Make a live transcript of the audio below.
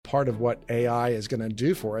part of what AI is going to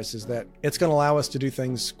do for us is that it's going to allow us to do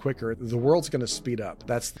things quicker. The world's going to speed up.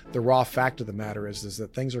 That's the raw fact of the matter is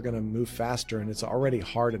that things are going to move faster, and it's already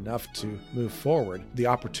hard enough to move forward. The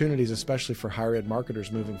opportunities, especially for higher ed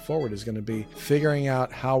marketers moving forward, is going to be figuring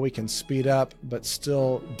out how we can speed up but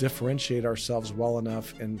still differentiate ourselves well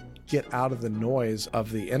enough and get out of the noise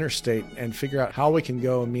of the interstate and figure out how we can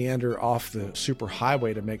go and meander off the super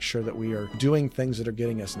highway to make sure that we are doing things that are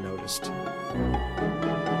getting us noticed.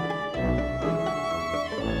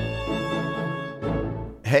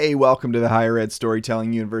 Hey, welcome to the Higher Ed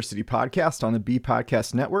Storytelling University podcast on the B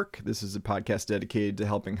Podcast Network. This is a podcast dedicated to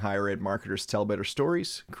helping higher ed marketers tell better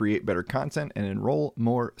stories, create better content, and enroll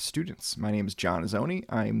more students. My name is John Azzoni.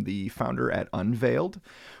 I'm the founder at Unveiled.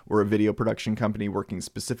 We're a video production company working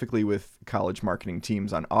specifically with college marketing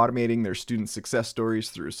teams on automating their student success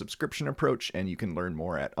stories through a subscription approach, and you can learn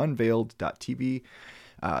more at unveiled.tv.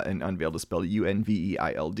 And Unveiled is spelled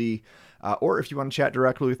Unveild. Or if you want to chat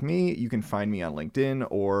directly with me, you can find me on LinkedIn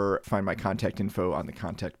or find my contact info on the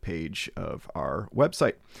contact page of our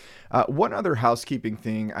website. One other housekeeping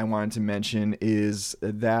thing I wanted to mention is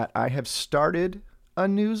that I have started a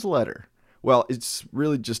newsletter. Well, it's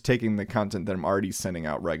really just taking the content that I'm already sending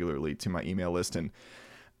out regularly to my email list and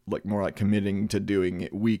more like committing to doing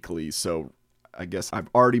it weekly. So I guess I've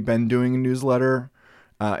already been doing a newsletter.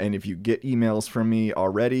 And if you get emails from me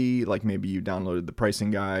already, like maybe you downloaded the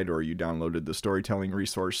pricing guide or you downloaded the storytelling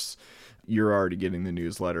resource, you're already getting the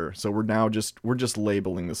newsletter. So we're just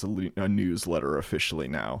labeling this a newsletter officially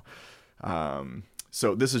now.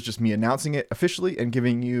 So this is just me announcing it officially and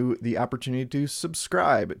giving you the opportunity to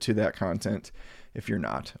subscribe to that content if you're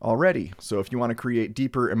not already. So if you want to create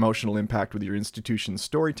deeper emotional impact with your institution's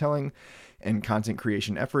storytelling and content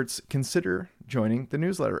creation efforts, consider joining the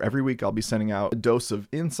newsletter. Every week I'll be sending out a dose of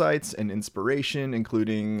insights and inspiration,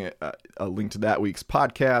 including a link to that week's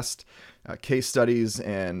podcast, case studies,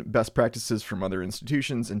 and best practices from other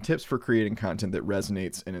institutions, and tips for creating content that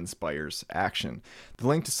resonates and inspires action. The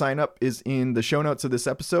link to sign up is in the show notes of this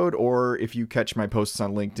episode, or if you catch my posts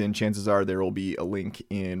on LinkedIn, chances are there will be a link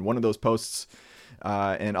in one of those posts.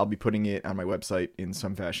 And I'll be putting it on my website in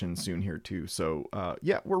some fashion soon here too. So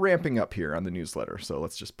yeah, we're ramping up here on the newsletter. So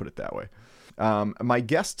let's just put it that way. My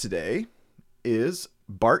guest today is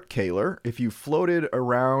Bart Caylor. If you floated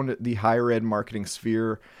around the higher ed marketing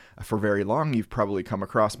sphere for very long, you've probably come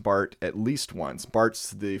across Bart at least once.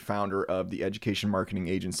 Bart's the founder of the education marketing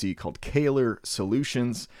agency called Caylor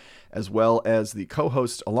Solutions, as well as the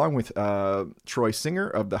co-host along with Troy Singer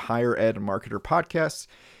of the Higher Ed Marketer podcast.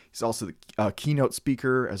 He's also the keynote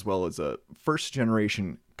speaker, as well as a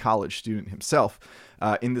first-generation college student himself.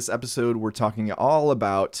 In this episode, we're talking all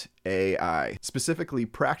about AI, specifically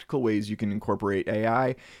practical ways you can incorporate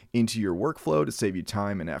AI into your workflow to save you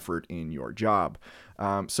time and effort in your job.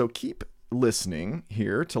 So keep listening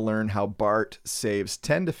here to learn how Bart saves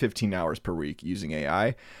 10 to 15 hours per week using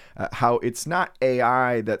AI, how it's not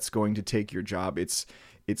AI that's going to take your job. It's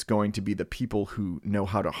going to be the people who know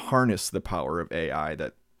how to harness the power of AI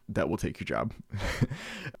that will take your job.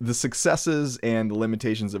 The successes and the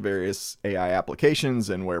limitations of various AI applications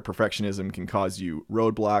and where perfectionism can cause you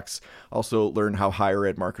roadblocks. Also learn how higher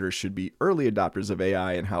ed marketers should be early adopters of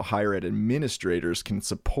AI and how higher ed administrators can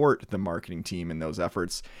support the marketing team in those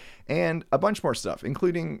efforts, and a bunch more stuff,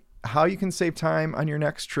 including how you can save time on your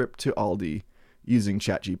next trip to Aldi using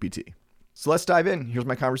ChatGPT. So let's dive in. Here's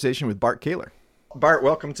my conversation with Bart Caylor. Bart,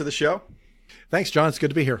 welcome to the show. Thanks, John. It's good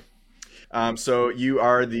to be here. So you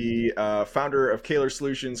are the founder of Caylor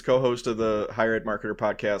Solutions, co-host of the Higher Ed Marketer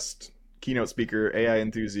podcast, keynote speaker, AI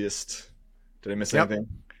enthusiast. Did I miss anything?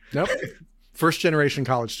 Nope. First generation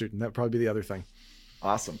college student. That would probably be the other thing.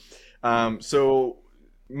 Awesome. So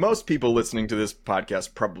most people listening to this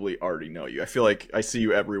podcast probably already know you. I feel like I see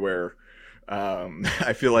you everywhere.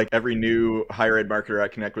 I feel like every new higher ed marketer I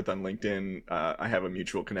connect with on LinkedIn, I have a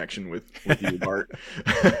mutual connection with you, Bart.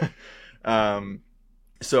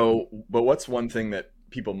 But what's one thing that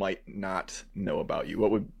people might not know about you?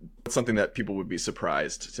 What's something that people would be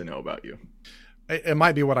surprised to know about you? It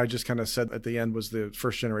might be what I just kind of said at the end, was the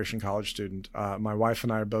first generation college student. My wife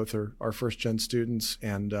and I both are first gen students.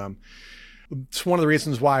 And it's one of the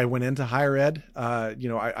reasons why I went into higher ed.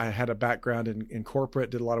 I had a background in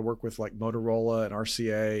corporate, did a lot of work with like Motorola and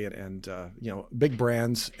RCA and big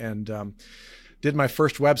brands, and did my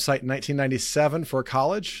first website in 1997 for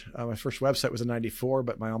college. My first website was in 94,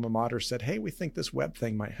 but my alma mater said, hey, we think this web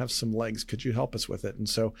thing might have some legs. Could you help us with it? And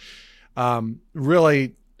so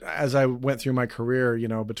really, as I went through my career,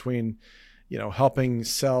 between, helping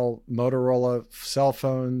sell Motorola cell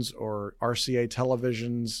phones or RCA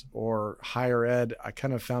televisions or higher ed, I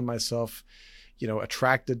kind of found myself,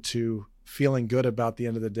 attracted to feeling good about the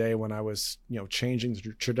end of the day when I was, changing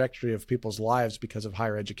the trajectory of people's lives because of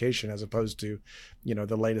higher education, as opposed to,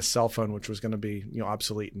 the latest cell phone, which was going to be,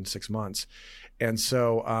 obsolete in 6 months. And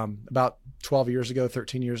so about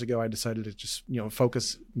 13 years ago, I decided to just,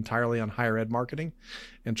 focus entirely on higher ed marketing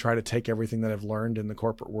and try to take everything that I've learned in the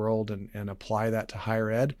corporate world and apply that to higher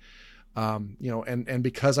ed. And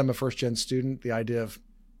because I'm a first gen student, the idea of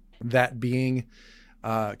that being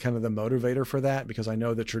kind of the motivator for that, because I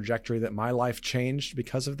know the trajectory that my life changed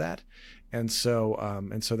because of that. And so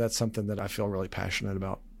that's something that I feel really passionate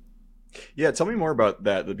about. Yeah. Tell me more about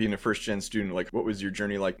that being a first gen student. Like, what was your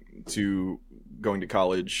journey like to going to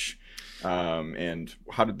college? And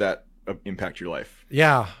how did that impact your life?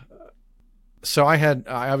 Yeah. So I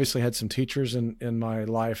obviously had some teachers in my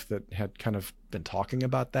life that had kind of been talking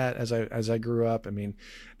about that as I grew up. I mean,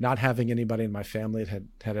 not having anybody in my family that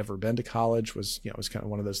had ever been to college was kind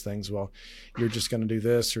of one of those things. Well, you're just going to do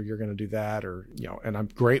this or you're going to do that, or, and I'm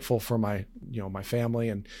grateful for my family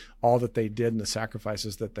and all that they did and the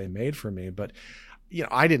sacrifices that they made for me. But,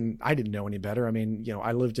 I didn't know any better. I mean,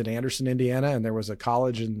 I lived in Anderson, Indiana, and there was a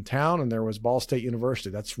college in town and there was Ball State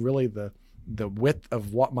University. That's really the width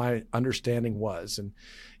of what my understanding was. And,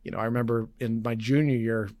 I remember in my junior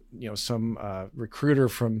year, some recruiter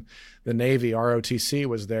from the Navy, ROTC,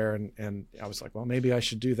 was there. And I was like, well, maybe I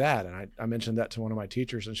should do that. And I mentioned that to one of my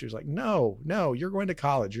teachers, and she was like, no, you're going to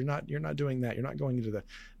college. You're not doing that. You're not going into the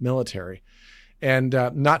military. And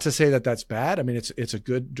not to say that that's bad. I mean, it's a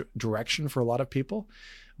good direction for a lot of people.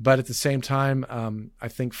 But at the same time, I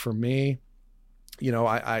think for me,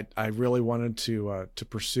 I really wanted to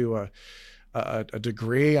pursue a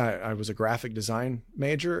degree. I was a graphic design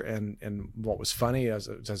major, and what was funny as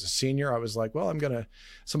a senior, I was like, well,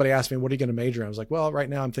 somebody asked me, what are you going to major in? I was like, well, right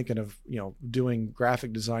now I'm thinking of, doing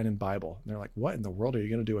graphic design and Bible. And they're like, what in the world are you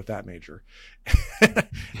going to do with that major?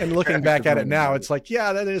 And looking back at it now, it's like,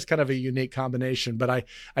 yeah, that is kind of a unique combination, but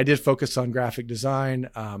I did focus on graphic design,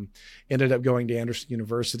 ended up going to Anderson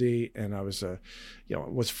University, and I was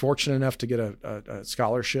was fortunate enough to get a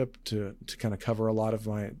scholarship to kind of cover a lot of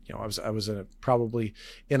my, I was probably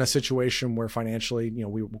in a situation where financially,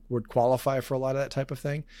 we would qualify for a lot of that type of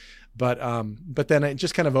thing. But then it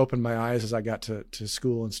just kind of opened my eyes as I got to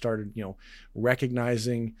school and started,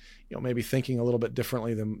 recognizing, maybe thinking a little bit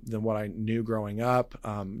differently than what I knew growing up,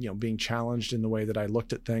 being challenged in the way that I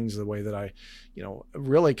looked at things, the way that I,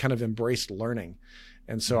 really kind of embraced learning.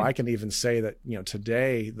 And so I can even say that,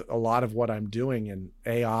 today, a lot of what I'm doing in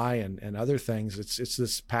AI and other things, it's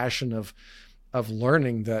this passion of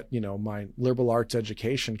learning that, my liberal arts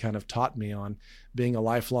education kind of taught me on being a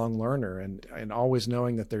lifelong learner and always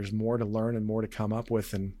knowing that there's more to learn and more to come up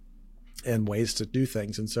with and ways to do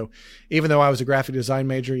things. And so even though I was a graphic design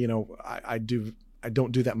major, I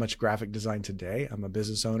don't do that much graphic design today. I'm a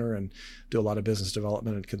business owner and do a lot of business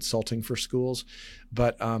development and consulting for schools.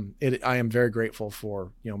 But I am very grateful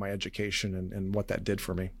for, my education and what that did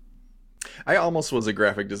for me. I almost was a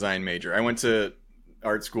graphic design major. I went to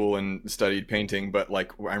art school and studied painting, but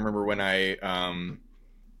like I remember when I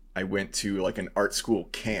went to like an art school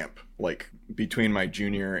camp like between my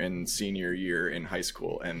junior and senior year in high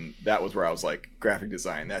school, and that was where I was like, graphic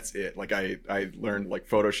design, that's it. Like I learned like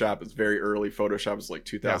Photoshop. It's very early. Photoshop was like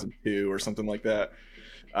 2002 or something like that.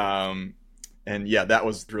 And yeah, that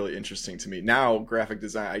was really interesting to me. Now, graphic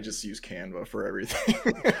design, I just use Canva for everything.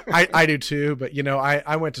 I do too, but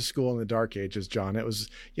I went to school in the dark ages, John. It was,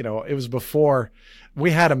 it was before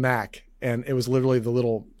we had a Mac, and it was literally the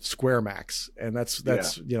little square Macs, and that's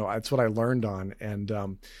that's what I learned on.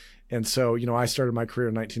 And so, I started my career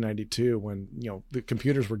in 1992 when, the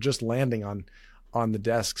computers were just landing on the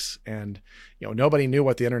desks, and nobody knew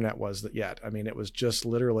what the internet was yet. I mean, it was just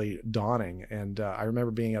literally dawning. And I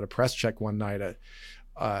remember being at a press check one night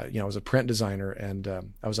I was a print designer, and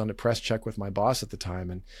I was on a press check with my boss at the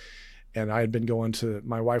time, and I had been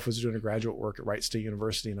my wife was doing a graduate work at Wright State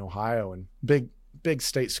University in Ohio, and big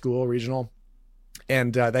state school, regional,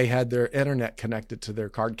 and they had their internet connected to their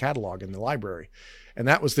card catalog in the library. And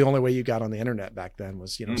that was the only way you got on the internet back then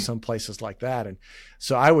was, some places like that. And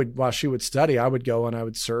so while she would study, I would go and I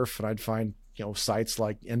would surf, and I'd find, sites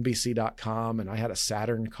like NBC.com, and I had a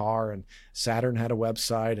Saturn car, and Saturn had a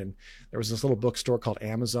website, and there was this little bookstore called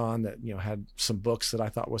Amazon that, had some books that I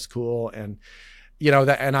thought was cool. And,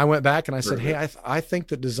 and I went back and I said, hey, I think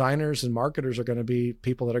that designers and marketers are going to be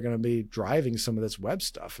people that are going to be driving some of this web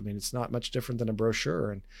stuff. I mean, it's not much different than a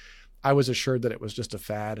brochure. And I was assured that it was just a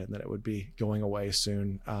fad and that it would be going away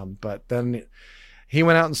soon. But then he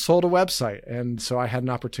went out and sold a website. And so I had an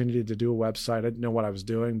opportunity to do a website. I didn't know what I was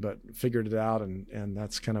doing, but figured it out. And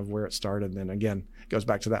that's kind of where it started. And then again, it goes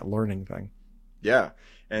back to that learning thing. Yeah,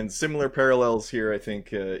 and similar parallels here. I think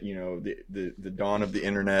the dawn of the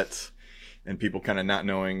internet and people kind of not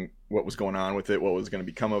knowing what was going on with it, what was going to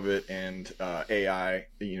become of it, and AI.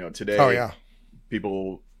 Oh Today yeah.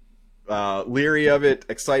 people leery of it,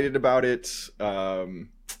 excited about it. Do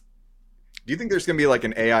you think there's going to be like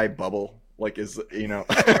an AI bubble? Like, It's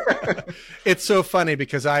so funny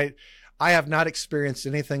because I have not experienced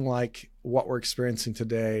anything like what we're experiencing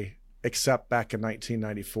today, except back in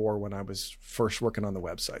 1994 when I was first working on the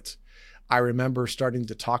websites. I remember starting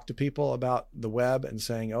to talk to people about the web and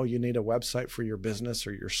saying, "Oh, you need a website for your business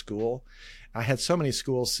or your school." I had so many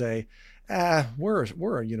schools say, we're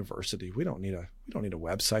a university. We don't need a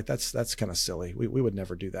website. That's kind of silly. We would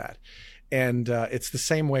never do that." And it's the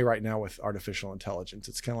same way right now with artificial intelligence.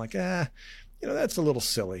 It's kind of like, that's a little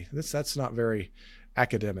silly. That's not very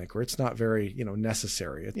academic, or it's not very,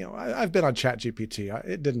 necessary. I've been on ChatGPT.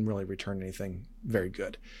 It didn't really return anything very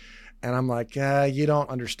good. And I'm like, you don't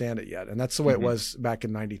understand it yet. And that's the way it was back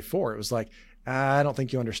in 94. It was like, I don't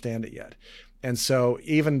think you understand it yet. And so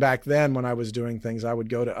even back then when I was doing things, I would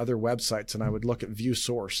go to other websites and I would look at view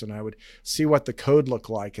source and I would see what the code looked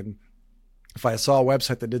like. And if I saw a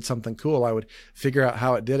website that did something cool, I would figure out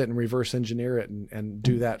how it did it and reverse engineer it and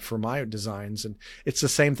do that for my designs. And it's the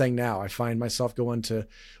same thing now. I find myself going to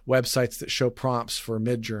websites that show prompts for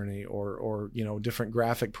Midjourney or different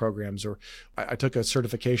graphic programs. Or I took a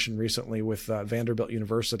certification recently with Vanderbilt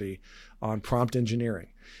University on prompt engineering.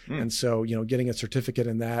 And so, getting a certificate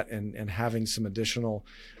in that and having some additional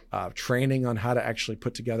training on how to actually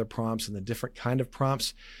put together prompts and the different kind of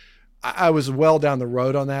prompts. I was well down the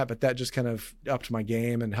road on that, but that just kind of upped my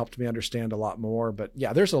game and helped me understand a lot more. But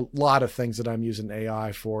yeah, there's a lot of things that I'm using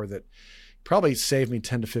AI for that probably save me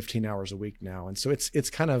 10 to 15 hours a week now. And so it's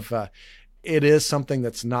kind of, it is something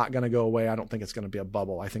that's not going to go away. I don't think it's going to be a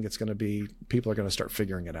bubble. I think it's going to be, people are going to start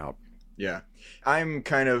figuring it out. Yeah. I'm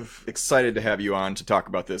kind of excited to have you on to talk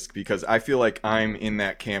about this because I feel like I'm in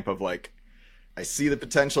that camp of like, I see the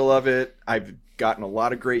potential of it. I've gotten a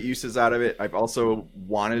lot of great uses out of it. I've also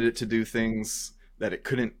wanted it to do things that it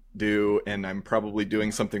couldn't do, and I'm probably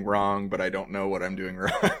doing something wrong, but I don't know what I'm doing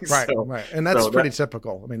wrong. Right, right. And that's pretty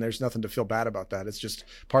typical. I mean, there's nothing to feel bad about that. It's just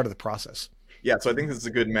part of the process. Yeah, so I think this is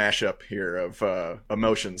a good mashup here of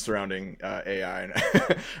emotions surrounding AI, and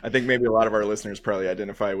I think maybe a lot of our listeners probably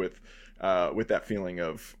identify with that feeling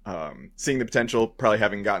of seeing the potential, probably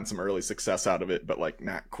having gotten some early success out of it, but like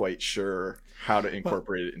not quite sure how to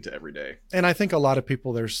incorporate it into everyday. And I think a lot of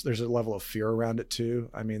people, there's a level of fear around it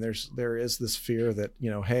too. I mean, there is this fear that,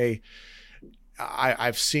 hey,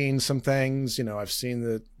 I've seen some things, I've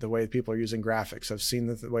seen the way people are using graphics. I've seen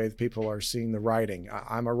the way people are seeing the writing.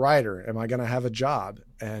 I'm a writer. Am I going to have a job?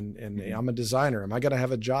 And I'm a designer. Am I going to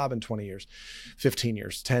have a job in 20 years, 15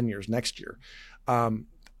 years, 10 years, next year?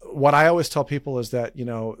 What I always tell people is that,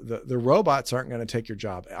 the robots aren't going to take your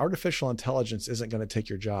job. Artificial intelligence isn't going to take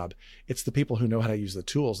your job. It's the people who know how to use the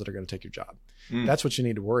tools that are going to take your job. That's what you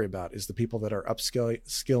need to worry about, is the people that are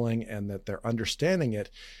upskilling and that they're understanding it,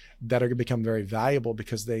 that are going to become very valuable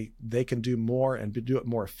because they can do more and do it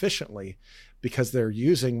more efficiently because they're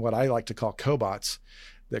using what I like to call cobots.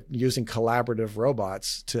 They're using collaborative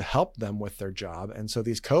robots to help them with their job. And so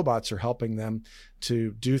these cobots are helping them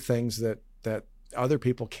to do things that other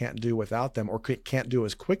people can't do without them, or can't do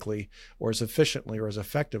as quickly or as efficiently or as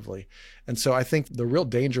effectively. And so I think the real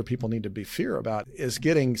danger people need to be fear about is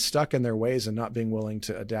getting stuck in their ways and not being willing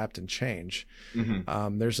to adapt and change.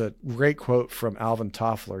 There's a great quote from Alvin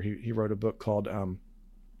Toffler. He wrote a book called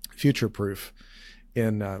Future Proof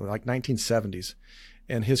in like 1970s.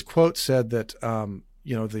 And his quote said that,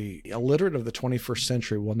 the illiterate of the 21st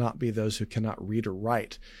century will not be those who cannot read or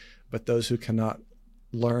write, but those who cannot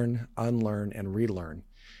learn, unlearn, and relearn.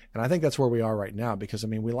 And I think that's where we are right now, because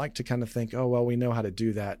we like to kind of think, oh, well, we know how to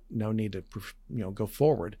do that. No need to, go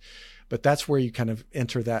forward. But that's where you kind of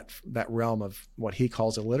enter that realm of what he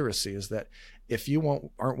calls illiteracy, is that if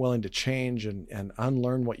you aren't willing to change and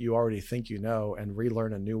unlearn what you already think you know and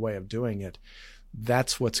relearn a new way of doing it,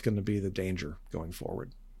 that's what's going to be the danger going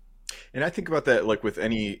forward. And I think about that, like with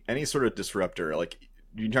any sort of disruptor, like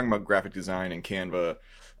you're talking about graphic design and Canva.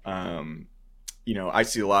 I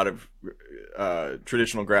see a lot of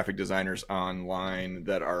traditional graphic designers online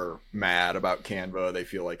that are mad about Canva. They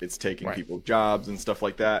feel like it's taking people's jobs and stuff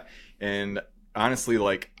like that. And honestly,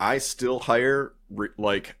 like I still hire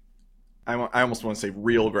I almost want to say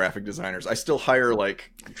real graphic designers. I still hire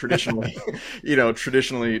like traditionally,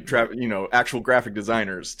 actual graphic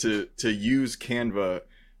designers to use Canva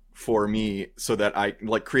for me, so that I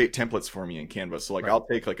like create templates for me in Canva. So like I'll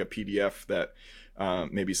take like a PDF that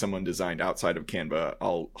maybe someone designed outside of Canva.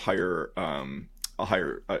 I'll I'll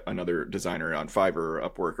hire another designer on Fiverr or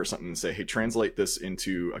Upwork or something and say, hey, translate this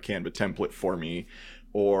into a Canva template for me.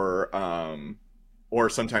 Or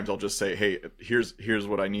sometimes I'll just say, hey, here's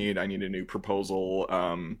what I need. I need a new proposal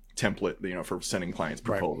template, for sending clients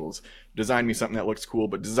proposals. Right. Design me something that looks cool,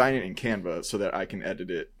 but design it in Canva so that I can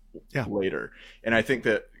edit it later. And I think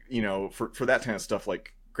that, for that kind of stuff,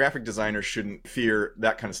 like graphic designers shouldn't fear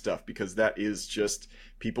that kind of stuff, because that is just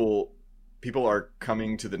people are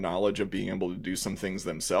coming to the knowledge of being able to do some things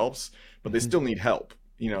themselves, but they still need help.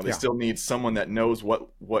 They still need someone that knows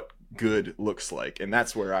what good looks like. And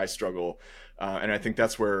that's where I struggle. And I think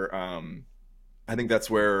that's where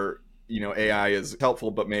AI is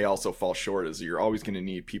helpful, but may also fall short, is you're always going to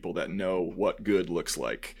need people that know what good looks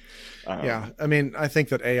like. I mean, I think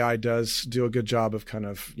that AI does do a good job of kind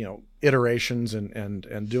of, iterations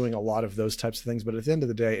and doing a lot of those types of things. But at the end of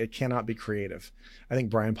the day, it cannot be creative. I think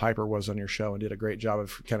Brian Piper was on your show and did a great job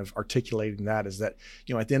of kind of articulating that, is that,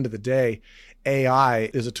 at the end of the day, AI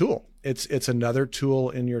is a tool. It's another tool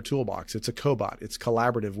in your toolbox. It's a cobot. It's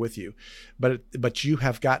collaborative with you, but you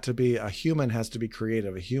have got to be, a human has to be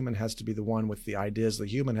creative. A human has to be the one with the ideas. The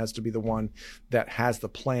human has to be the one that has the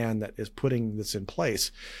plan, that is putting this in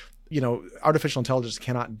place. Artificial intelligence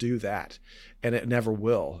cannot do that, and it never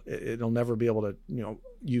will. It'll never be able to,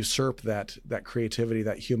 usurp that creativity,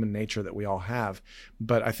 that human nature that we all have.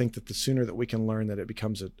 But I think that the sooner that we can learn that it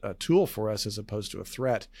becomes a tool for us as opposed to a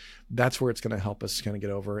threat, that's where it's going to help us kind of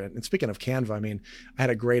get over it. And speaking of Canva, I mean, I had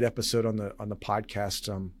a great episode on the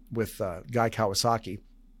podcast with Guy Kawasaki.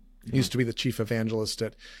 He used to be the chief evangelist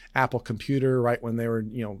at Apple Computer, right when they were,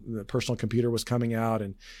 the personal computer was coming out,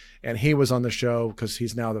 and he was on the show because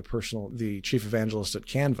he's now the chief evangelist at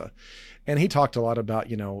Canva. And he talked a lot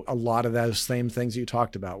about, a lot of those same things you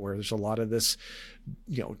talked about, where there's a lot of this,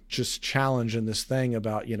 just challenge in this thing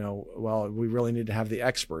about, well, we really need to have the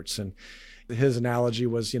experts. And his analogy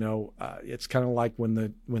was, it's kind of like when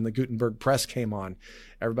the Gutenberg press came on,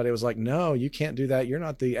 everybody was like, no, you can't do that. You're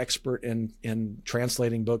not the expert in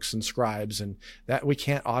translating books and scribes, and that we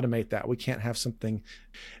can't automate that. We can't have something.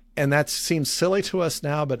 And that seems silly to us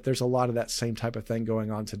now, but there's a lot of that same type of thing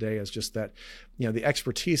going on today, is just that, the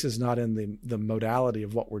expertise is not in the modality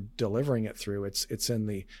of what we're delivering it through. It's in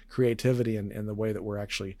the creativity and the way that we're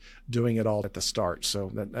actually doing it all at the start.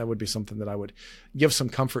 So that would be something that I would give some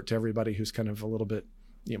comfort to everybody who's kind of a little bit,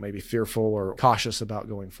 maybe fearful or cautious about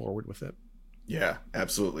going forward with it. Yeah,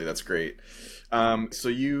 absolutely. That's great. So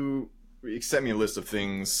you sent me a list of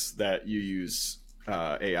things that you use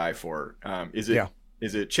AI for.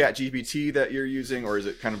 Is it ChatGPT that you're using, or is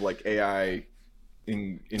it kind of like AI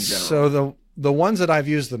in general? So the ones that I've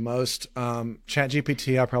used the most,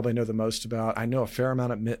 ChatGPT, I probably know the most about. I know a fair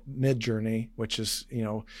amount of Midjourney, which is,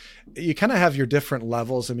 you kind of have your different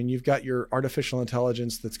levels. I mean, you've got your artificial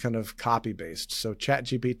intelligence that's kind of copy based. So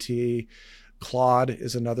ChatGPT, Claude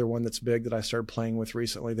is another one that's big that I started playing with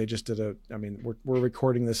recently. They just did we're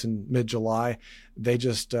recording this in mid-July. They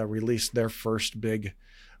just released their first big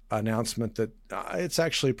announcement that it's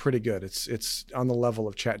actually pretty good. It's on the level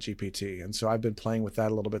of ChatGPT. And so I've been playing with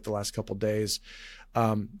that a little bit the last couple of days.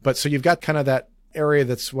 But so you've got kind of that area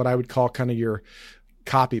that's what I would call kind of your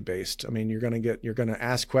copy based. I mean, you're going to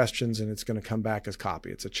ask questions and it's going to come back as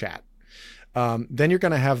copy. It's a chat. Then you're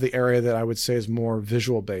going to have the area that I would say is more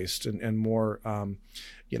visual based and more,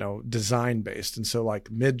 design based. And so like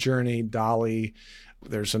Midjourney, Dolly,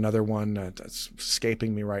 there's another one that's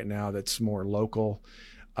escaping me right now that's more local.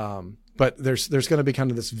 But there's going to be kind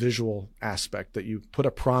of this visual aspect that you put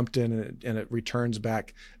a prompt in and it returns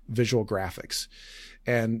back visual graphics.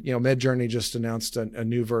 And, Midjourney just announced a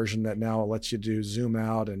new version that now lets you do zoom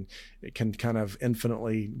out, and it can kind of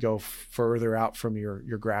infinitely go further out from your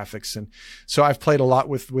graphics. And so I've played a lot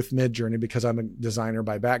with Midjourney because I'm a designer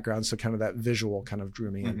by background. So kind of that visual kind of drew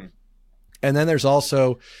me in. Mm-hmm. And then there's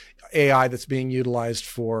also AI that's being utilized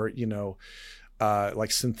for, like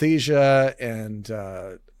Synthesia, and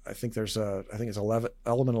I think it's Element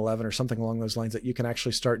 11 or something along those lines, that you can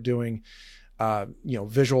actually start doing,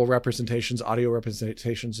 visual representations, audio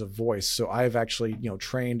representations of voice. So I've actually,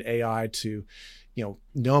 trained AI to,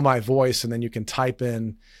 know my voice, and then you can type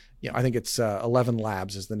in, I think it's 11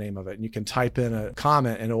 Labs is the name of it. And you can type in a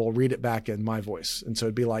comment and it will read it back in my voice. And so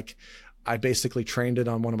it'd be like, I basically trained it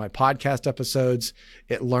on one of my podcast episodes.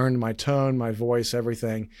 It learned my tone, my voice,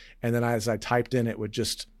 everything. And then as I typed in, it would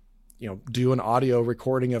just, do an audio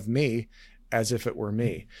recording of me as if it were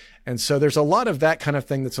me. And so there's a lot of that kind of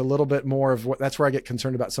thing that's a little bit more of that's where I get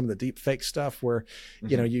concerned about some of the deep fake stuff where,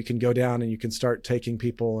 you can go down and you can start taking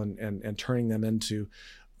people and turning them into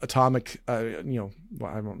atomic, well,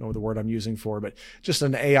 I don't know the word I'm using for, but just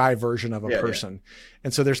an AI version of a person.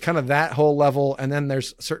 And so there's kind of that whole level. And then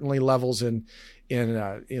there's certainly levels in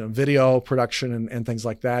video production and things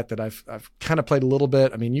like that I've kind of played a little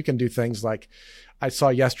bit. I mean, you can do things like I saw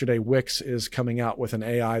yesterday, Wix is coming out with an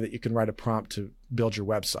AI that you can write a prompt to build your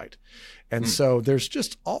website. And so there's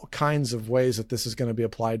just all kinds of ways that this is going to be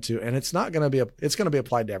applied to, and it's going to be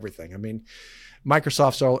applied to everything. I mean,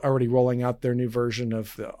 Microsoft's already rolling out their new version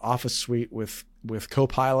of the Office suite with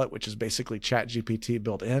Copilot, which is basically ChatGPT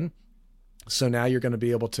built in. So now you're going to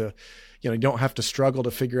be able to, you don't have to struggle to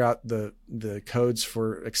figure out the codes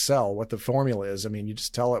for Excel, what the formula is. I mean, you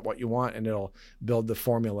just tell it what you want and it'll build the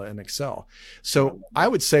formula in Excel. So I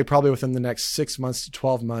would say probably within the next 6 months to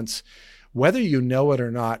 12 months, whether you know it or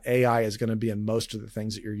not, AI is going to be in most of the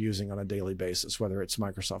things that you're using on a daily basis, whether it's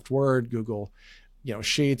Microsoft Word, Google,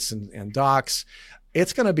 Sheets and Docs.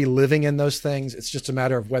 It's going to be living in those things. It's just a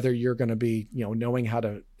matter of whether you're going to be, knowing how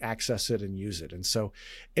to access it and use it. And so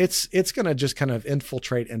it's going to just kind of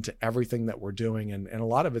infiltrate into everything that we're doing. And a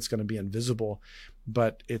lot of it's going to be invisible,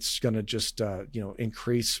 but it's going to just,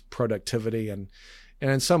 increase productivity. And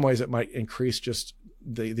in some ways it might increase just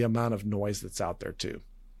the amount of noise that's out there too.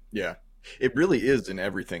 Yeah, it really is in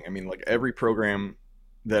everything. I mean, like every program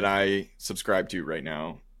that I subscribe to right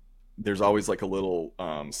now, there's always like a little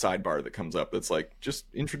sidebar that comes up that's like, just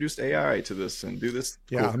introduced AI to this and do this.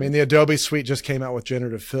 Yeah, cool. I mean, the Adobe suite just came out with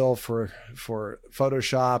generative fill for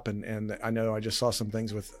Photoshop. And I know I just saw some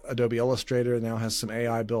things with Adobe Illustrator now has some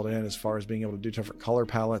AI built in as far as being able to do different color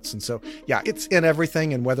palettes. And so, yeah, it's in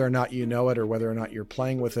everything. And whether or not you know it or whether or not you're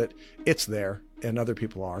playing with it, it's there and other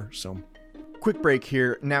people are. So. Quick break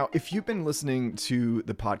here. Now, if you've been listening to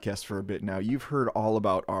the podcast for a bit now, you've heard all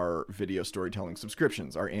about our video storytelling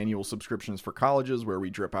subscriptions, our annual subscriptions for colleges where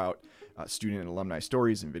we drip out student and alumni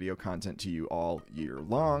stories and video content to you all year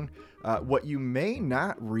long. What you may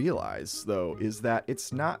not realize, though, is that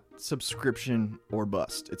it's not subscription or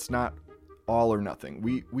bust. It's not all or nothing.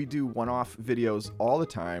 We do one-off videos all the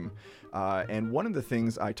time. And one of the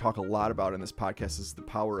things I talk a lot about in this podcast is the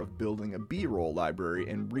power of building a B-roll library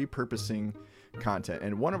and repurposing content.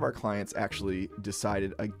 And one of our clients actually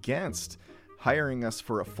decided against hiring us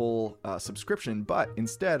for a full subscription, but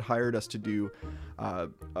instead hired us to do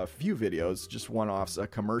a few videos, just one-offs, a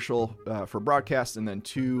commercial for broadcast, and then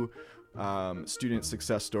 2 student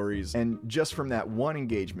success stories. And just from that one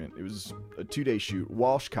engagement, it was a 2-day shoot,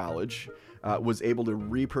 Walsh College was able to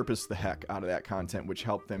repurpose the heck out of that content, which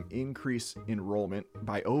helped them increase enrollment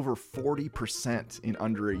by over 40% in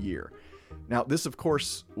under a year. Now, this, of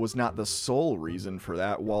course, was not the sole reason for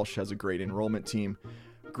that. Walsh has a great enrollment team,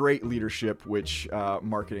 great leadership, which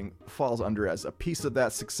marketing falls under as a piece of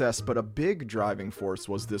that success, but a big driving force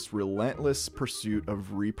was this relentless pursuit of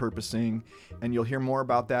repurposing, and you'll hear more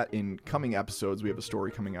about that in coming episodes. We have a story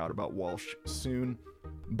coming out about Walsh soon.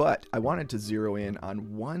 But I wanted to zero in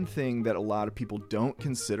on one thing that a lot of people don't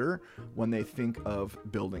consider when they think of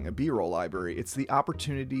building a B-roll library. It's the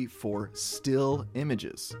opportunity for still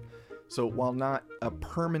images. So while not a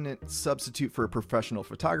permanent substitute for a professional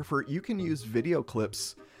photographer, you can use video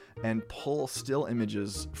clips and pull still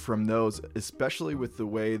images from those, especially with the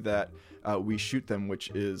way that we shoot them, which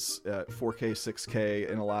is 4K, 6K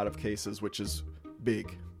in a lot of cases, which is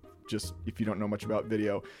big. Just if you don't know much about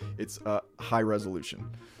video, it's high resolution.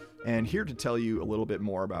 And here to tell you a little bit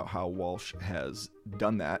more about how Walsh has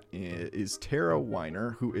done that is Tara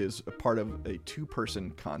Weiner, who is a part of a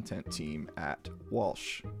 2-person content team at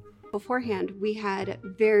Walsh. Beforehand, we had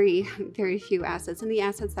very, very few assets, and the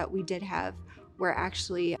assets that we did have were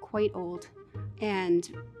actually quite old. And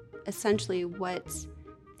essentially what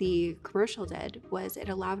the commercial did was it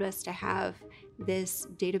allowed us to have this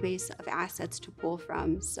database of assets to pull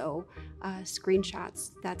from. So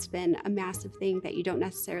screenshots, that's been a massive thing that you don't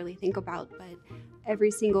necessarily think about, but every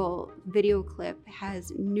single video clip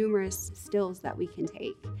has numerous stills that we can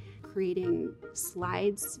take. Creating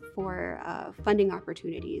slides for funding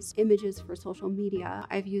opportunities, images for social media.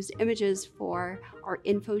 I've used images for our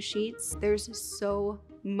info sheets. There's so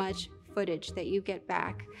much footage that you get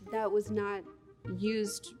back that was not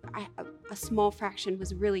used. A small fraction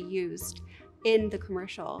was really used in the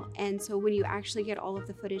commercial. And so when you actually get all of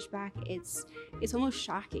the footage back, it's almost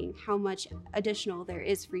shocking how much additional there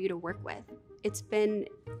is for you to work with. It's been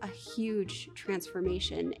a huge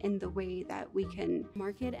transformation in the way that we can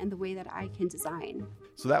market and the way that I can design.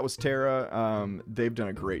 So that was Tara. They've done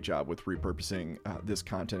a great job with repurposing this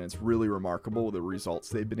content. It's really remarkable the results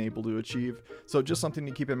they've been able to achieve. So just something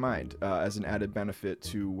to keep in mind as an added benefit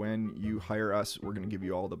to when you hire us. We're going to give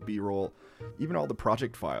you all the B-roll, even all the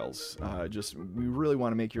project files. We really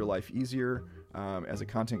want to make your life easier. as a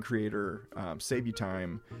content creator, save you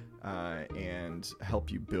time, and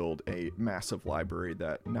help you build a massive library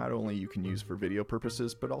that not only you can use for video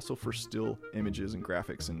purposes, but also for still images and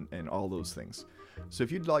graphics and all those things. So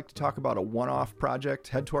if you'd like to talk about a one-off project,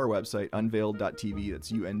 head to our website, unveiled.tv,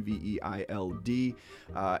 that's UNVEILD,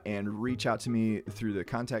 and reach out to me through the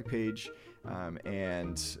contact page.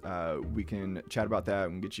 And we can chat about that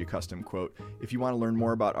and get you a custom quote. If you want to learn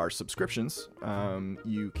more about our subscriptions,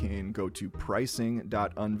 you can go to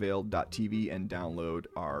pricing.unveiled.tv and download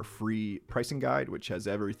our free pricing guide, which has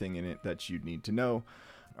everything in it that you'd need to know.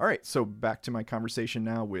 All right, so back to my conversation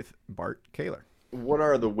now with Bart Caylor. What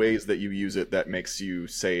are the ways that you use it that makes you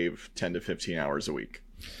save 10 to 15 hours a week?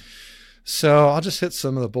 So I'll just hit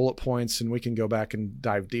some of the bullet points and we can go back and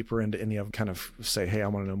dive deeper into any of them, kind of say, hey, I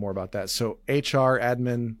want to know more about that. So HR,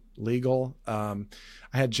 admin, legal. I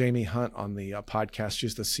had Jamie Hunt on the podcast.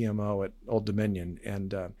 She's the CMO at Old Dominion.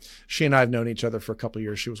 And she and I have known each other for a couple of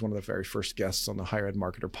years. She was one of the very first guests on the Higher Ed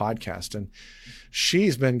Marketer podcast. And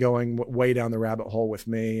she's been going way down the rabbit hole with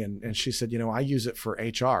me. And she said, I use it for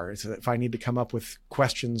HR. It's if I need to come up with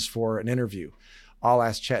questions for an interview, I'll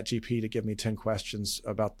ask ChatGPT to give me 10 questions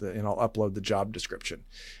about and I'll upload the job description.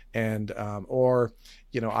 And,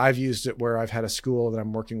 I've used it where I've had a school that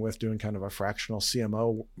I'm working with doing kind of a fractional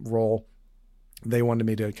CMO role. They wanted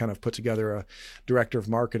me to kind of put together a director of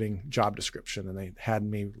marketing job description, and they had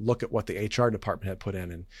me look at what the HR department had put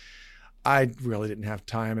in. And I really didn't have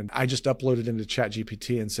time. And I just uploaded into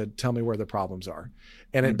ChatGPT and said, tell me where the problems are.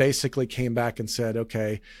 And it basically came back and said,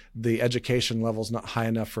 okay, the education level is not high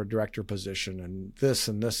enough for a director position, and this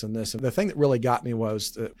and this and this. And the thing that really got me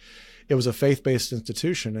was that it was a faith-based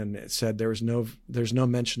institution, and it said there's no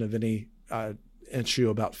mention of any issue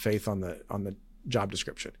about faith on the job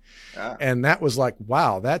description. And that was like,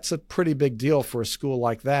 wow, that's a pretty big deal for a school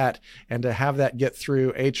like that. And to have that get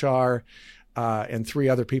through HR and 3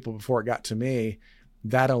 other people before it got to me,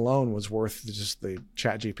 that alone was worth just the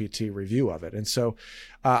ChatGPT review of it. And so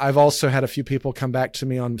I've also had a few people come back to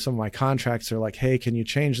me on some of my contracts. They're like, hey, can you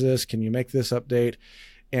change this? Can you make this update?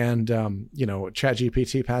 And,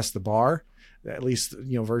 ChatGPT passed the bar, at least,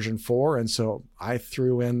 version 4. And so I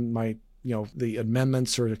threw in my, the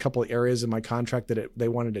amendments or a couple of areas in my contract that they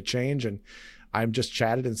wanted to change. And I just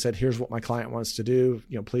chatted and said, here's what my client wants to do.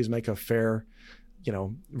 Please make a fair,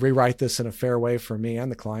 rewrite this in a fair way for me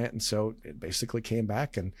and the client. And so it basically came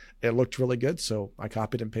back and it looked really good. So I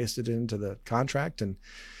copied and pasted it into the contract. And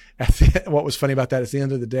what was funny about that, at the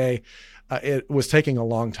end of the day, it was taking a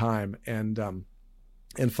long time. And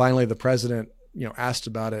finally the president, asked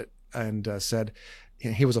about it and said,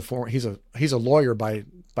 he's a lawyer by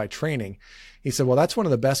training. He said, well, that's one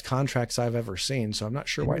of the best contracts I've ever seen. So I'm not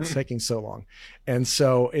sure why it's taking so long. And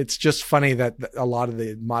so it's just funny that a lot of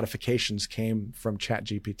the modifications came from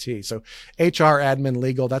ChatGPT. So HR, admin,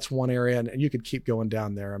 legal, that's one area. And you could keep going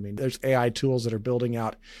down there. I mean, there's AI tools that are building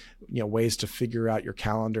out, ways to figure out your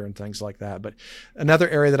calendar and things like that. But another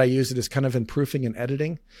area that I use it is kind of in proofing and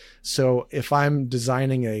editing. So if I'm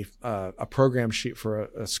designing a program sheet for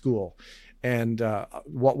a school, and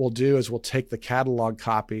what we'll do is we'll take the catalog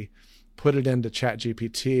copy, put it into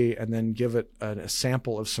ChatGPT, and then give it a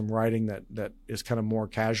sample of some writing that is kind of more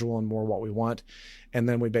casual and more what we want. And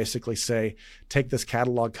then we basically say, take this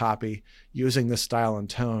catalog copy using this style and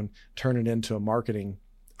tone, turn it into a marketing,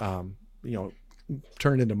 turn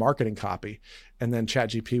it into marketing copy. And then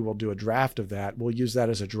ChatGPT will do a draft of that. We'll use that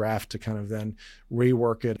as a draft to kind of then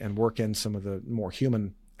rework it and work in some of the more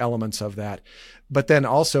human elements of that. But then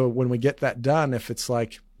also when we get that done, if it's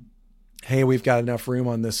like, hey, we've got enough room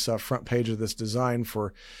on this front page of this design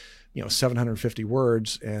for, 750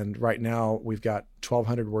 words. And right now we've got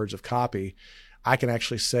 1,200 words of copy. I can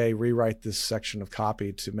actually say, rewrite this section of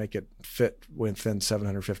copy to make it fit within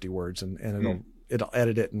 750 words, and it'll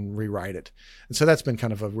edit it and rewrite it. And so that's been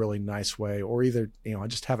kind of a really nice way. Or either, I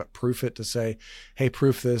just have it proof it to say, hey,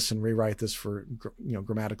 proof this and rewrite this for,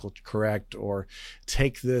 grammatical correct, or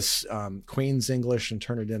take this Queen's English and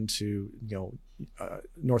turn it into,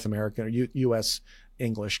 North American or U.S.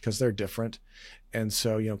 English, because they're different. And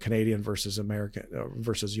so, Canadian versus American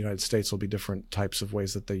versus United States will be different types of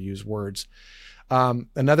ways that they use words.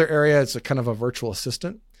 Another area is a kind of a virtual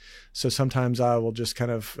assistant. So sometimes I will just kind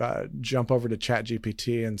of jump over to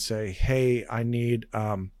ChatGPT and say, hey, I need,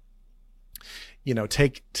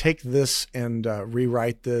 take this and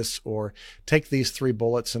rewrite this, or take these 3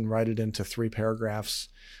 bullets and write it into 3 paragraphs.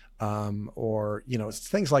 Or,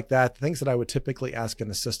 things like that, things that I would typically ask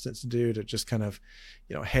an assistant to do, to just kind of,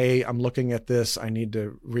 hey, I'm looking at this. I need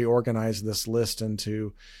to reorganize this list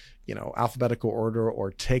into, alphabetical order,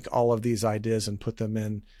 or take all of these ideas and put them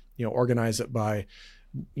in, organize it by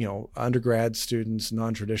undergrad students,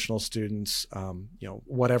 non-traditional students,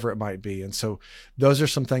 whatever it might be. And so those are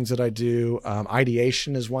some things that I do.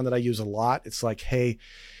 Ideation is one that I use a lot. It's like, hey,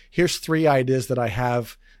 here's 3 ideas that I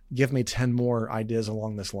have. Give me 10 more ideas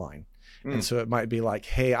along this line. And so it might be like,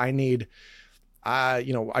 hey, I need, I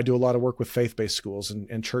do a lot of work with faith-based schools,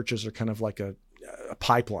 and churches are kind of like a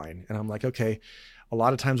pipeline. And I'm like, okay, a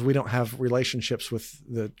lot of times we don't have relationships with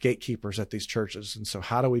the gatekeepers at these churches. And so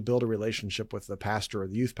how do we build a relationship with the pastor or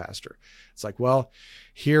the youth pastor? It's like, well,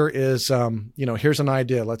 here is, here's an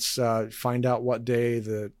idea. Let's find out what day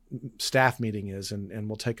the staff meeting is, and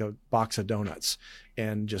we'll take a box of donuts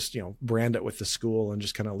and just, brand it with the school and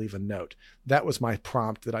just kind of leave a note. That was my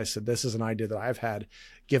prompt that I said, this is an idea that I've had.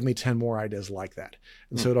 Give me 10 more ideas like that.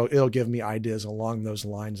 And so it'll give me ideas along those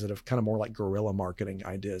lines that have kind of more like guerrilla marketing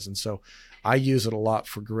ideas. And so I use it a lot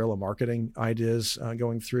for guerrilla marketing ideas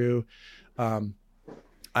going through.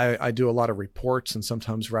 I do a lot of reports, and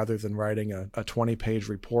sometimes rather than writing a 20-page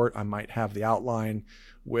report, I might have the outline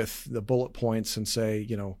with the bullet points and say,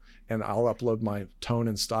 and I'll upload my tone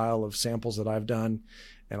and style of samples that I've done.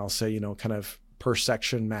 And I'll say, kind of per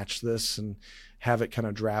section, match this, and have it kind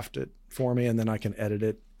of draft it for me. And then I can edit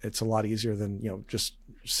it. It's a lot easier than, just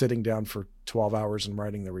sitting down for 12 hours and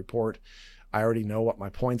writing the report. I already know what my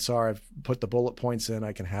points are. I've put the bullet points in.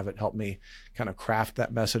 I can have it help me kind of craft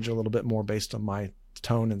that message a little bit more based on my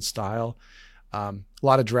tone and style. A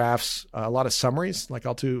lot of drafts, a lot of summaries. Like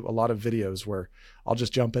I'll do a lot of videos where I'll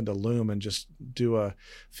just jump into Loom and just do a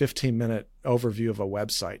 15-minute overview of a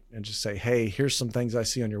website and just say, hey, here's some things I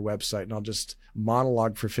see on your website. And I'll just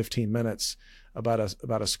monologue for 15 minutes about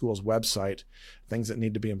a school's website, things that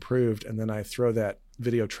need to be improved. And then I throw that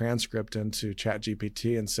video transcript into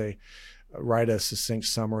ChatGPT and say, write a succinct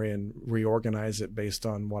summary and reorganize it based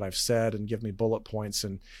on what I've said and give me bullet points,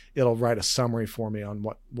 and it'll write a summary for me on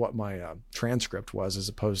what my transcript was, as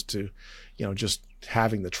opposed to, just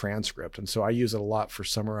having the transcript. And so I use it a lot for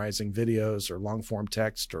summarizing videos or long form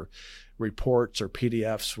text or reports or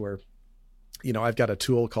PDFs where, I've got a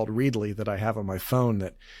tool called Readly that I have on my phone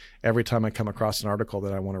that every time I come across an article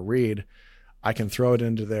that I want to read, I can throw it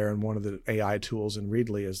into there. And one of the AI tools in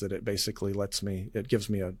Readly is that it basically it gives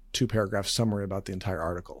me a 2-paragraph summary about the entire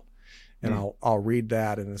article. And I'll read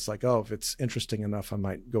that. And it's like, oh, if it's interesting enough, I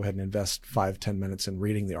might go ahead and invest 5-10 minutes in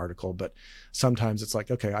reading the article. But sometimes it's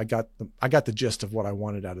like, okay, I got the gist of what I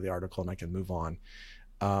wanted out of the article and I can move on.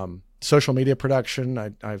 Social media production.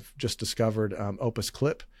 I've just discovered Opus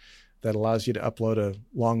Clip that allows you to upload a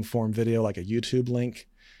long form video, like a YouTube link.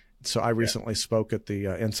 So I recently spoke at the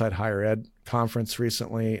Inside Higher Ed conference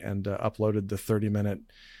recently and uploaded the 30-minute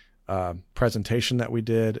presentation that we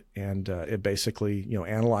did. And it basically,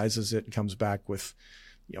 analyzes it and comes back with,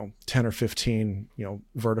 10 or 15,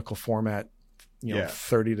 vertical format,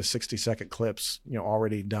 30 to 60 second clips,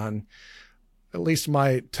 already done. At least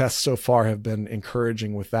my tests so far have been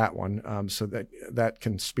encouraging with that one. So that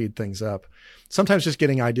can speed things up. Sometimes just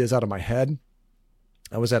getting ideas out of my head.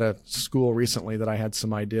 I was at a school recently that I had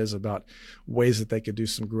some ideas about ways that they could do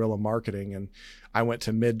some guerrilla marketing. And I went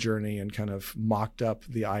to Midjourney and kind of mocked up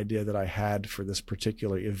the idea that I had for this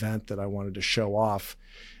particular event that I wanted to show off.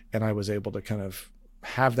 And I was able to kind of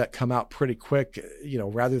have that come out pretty quick,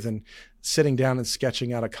 rather than sitting down and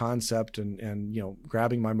sketching out a concept and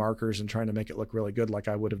grabbing my markers and trying to make it look really good like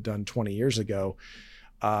I would have done 20 years ago.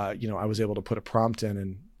 I was able to put a prompt in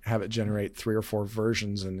and have it generate 3 or 4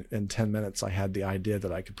 versions. And in 10 minutes, I had the idea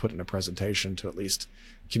that I could put in a presentation to at least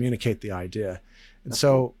communicate the idea. And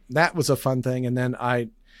so that was a fun thing. And then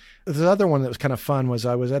the other one that was kind of fun was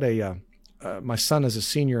I was at my son is a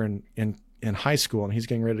senior in high school, and he's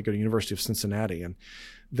getting ready to go to University of Cincinnati. And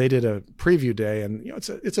they did a preview day, and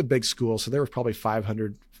it's a big school. So there were probably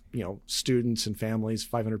 500, students and families,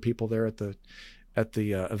 500 people there at the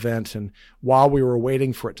event. And while we were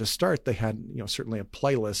waiting for it to start, they had, certainly a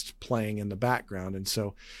playlist playing in the background. And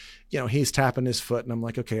so, he's tapping his foot and I'm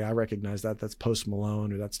like, okay, I recognize that. That's Post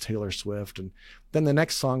Malone or that's Taylor Swift. And then the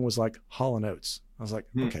next song was like Hall & Oates. I was like,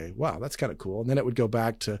 okay, wow, that's kind of cool. And then it would go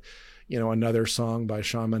back to, another song by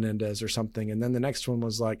Shawn Menendez or something. And then the next one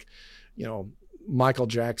was like, Michael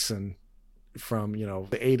Jackson from,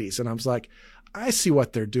 the 80s. And I was like, I see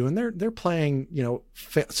what they're doing. They're playing,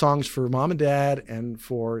 songs for mom and dad and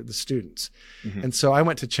for the students. Mm-hmm. And so I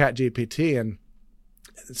went to ChatGPT and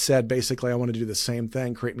said, basically, I want to do the same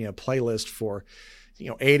thing, create me a playlist for,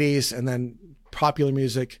 80s and then popular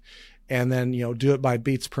music, and then, do it by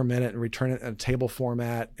beats per minute and return it in a table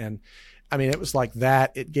format. And I mean, it was like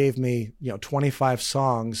that. It gave me, 25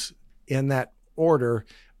 songs in that order,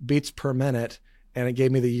 beats per minute. and it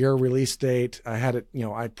gave me the year release date. I had it,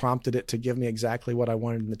 I prompted it to give me exactly what I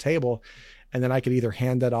wanted in the table. And then I could either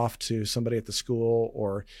hand that off to somebody at the school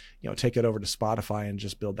or, take it over to Spotify and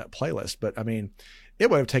just build that playlist. But I mean, it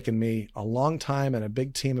would have taken me a long time and a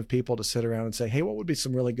big team of people to sit around and say, hey, what would be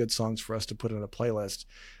some really good songs for us to put in a playlist?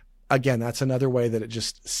 Again, that's another way that it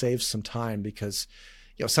just saves some time, because,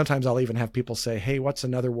 sometimes I'll even have people say, hey, what's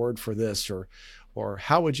another word for this? Or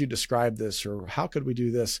how would you describe this? Or how could we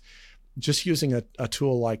do this? Just using a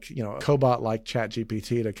tool like, a cobot like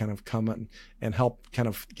ChatGPT to kind of come and help kind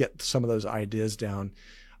of get some of those ideas down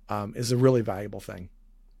is a really valuable thing.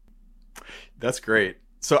 That's great.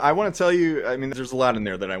 So I want to tell you, I mean, there's a lot in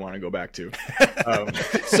there that I want to go back to.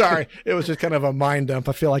 Sorry, it was just kind of a mind dump.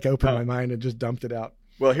 I feel like I opened my mind and just dumped it out.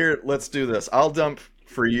 Well, here, let's do this. I'll dump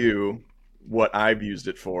for you what I've used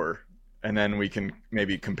it for, and then we can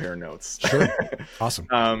maybe compare notes. Sure.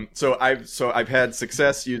 Awesome. So I've had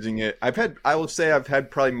success using it. I will say I've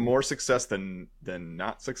had probably more success than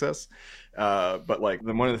not success. But like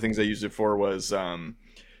one of the things I used it for was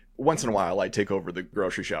once in a while I take over the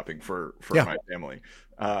grocery shopping for my family.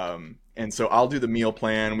 And so I'll do the meal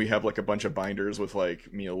plan. We have like a bunch of binders with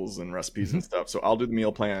like meals and recipes and stuff. So I'll do the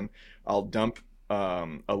meal plan. I'll dump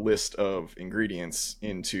a list of ingredients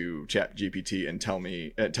into ChatGPT and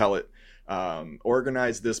tell it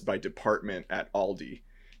organize this by department at Aldi.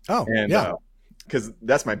 Oh, and yeah. Because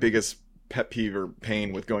that's my biggest pet peeve or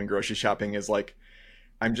pain with going grocery shopping is like,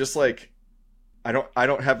 I'm just like, I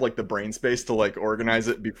don't have like the brain space to like organize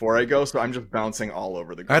it before I go. So I'm just bouncing all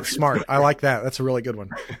over the grocery. That's smart. I like that. That's a really good one.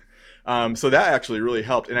 So that actually really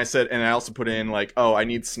helped. And I also put in like, oh, I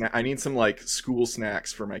need some like school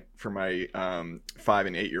snacks for my 5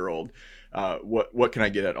 and 8 year old. What can I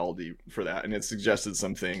get at Aldi for that? And it suggested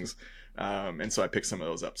some things. And so I picked some of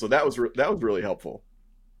those up. So that was really helpful.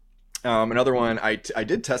 Another one, I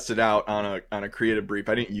did test it out on a creative brief.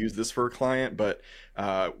 I didn't use this for a client, but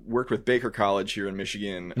worked with Baker College here in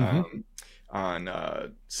Michigan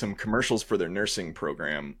on some commercials for their nursing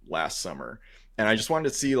program last summer. And I just wanted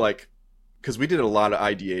to see, like, because we did a lot of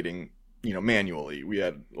ideating, manually. We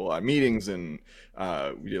had a lot of meetings and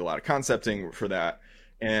we did a lot of concepting for that.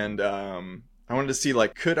 And I wanted to see,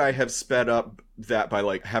 like, could I have sped up that by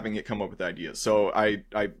like having it come up with ideas? So I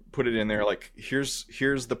put it in there, like, here's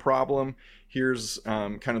the problem. Here's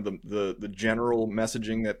kind of the general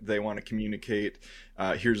messaging that they want to communicate.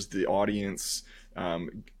 Here's the audience.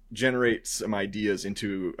 Generate some ideas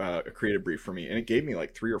into a creative brief for me. And it gave me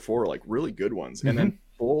like 3 or 4 like really good ones. And then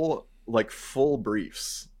full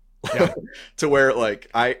briefs. Yeah. To where like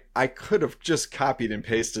I could have just copied and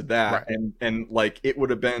pasted that and like it would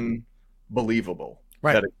have been believable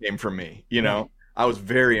that it came from me, I was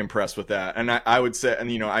very impressed with that. And I would say,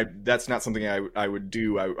 and that's not something I would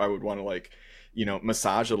do. I would want to like,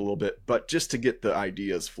 massage it a little bit, but just to get the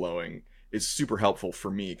ideas flowing is super helpful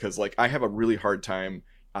for me. Cause like I have a really hard time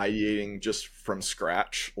ideating just from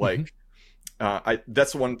scratch. Like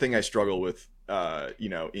that's one thing I struggle with,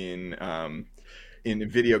 in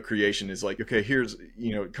video creation is like, okay, here's,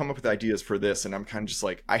 come up with ideas for this. And I'm kind of just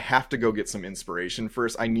like, I have to go get some inspiration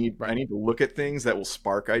first. I need to look at things that will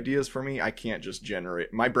spark ideas for me. I can't just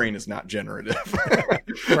generate. My brain is not generative.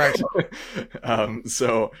 Right.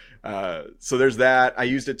 So there's that. I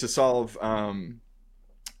used it to solve,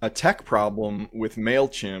 a tech problem with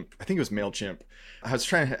MailChimp. I think it was MailChimp. I was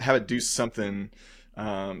trying to have it do something,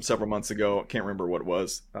 several months ago. I can't remember what it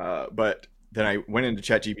was. But then I went into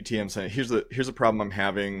ChatGPT and saying, here's a problem I'm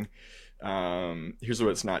having. Here's what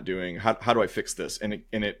it's not doing. How do I fix this? And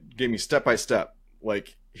it gave me step by step,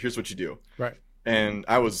 like, here's what you do. Right. And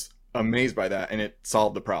I was amazed by that, and it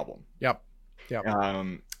solved the problem. Yep.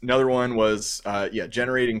 Another one was,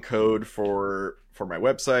 generating code for my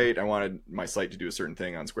website. I wanted my site to do a certain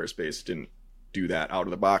thing on Squarespace. Didn't do that out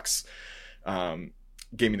of the box.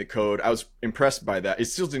 Gave me the code. I was impressed by that. It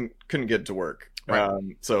still couldn't get it to work. Right.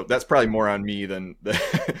 So that's probably more on me than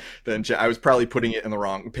I was probably pasting it in the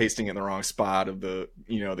wrong spot of the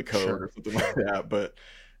code or something like that. But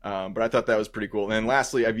I thought that was pretty cool. And then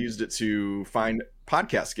lastly, I've used it to find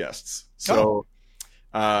podcast guests. So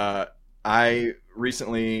I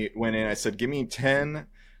recently went in. I said, give me 10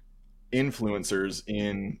 influencers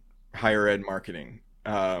in higher ed marketing.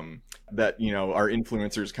 That are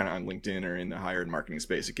influencers kind of on LinkedIn or in the higher ed marketing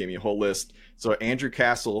space. It gave me a whole list. So Andrew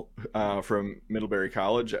Castle from Middlebury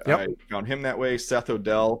College, I found him that way. Seth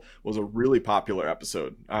Odell was a really popular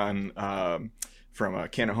episode on from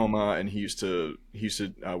Canahoma, and he used to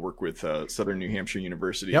work with Southern New Hampshire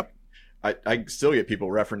University. Yep. I still get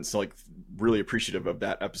people reference like really appreciative of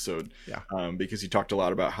that episode, because he talked a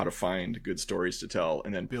lot about how to find good stories to tell.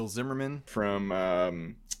 And then Bill Zimmerman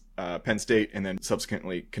from Penn State, and then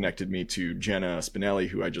subsequently connected me to Jenna Spinelli,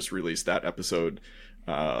 who I just released that episode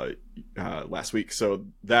last week. So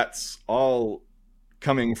that's all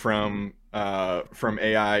coming from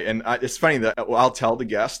AI. And it's funny that I'll tell the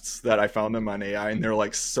guests that I found them on AI, and they're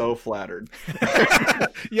like so flattered.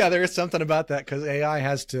 Yeah, there is something about that, because AI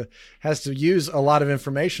has to use a lot of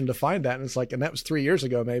information to find that. And it's like, and that was 3 years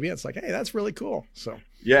ago, maybe. It's like, hey, that's really cool. So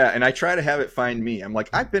yeah, and I try to have it find me. I'm like,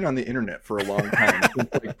 I've been on the internet for a long time, since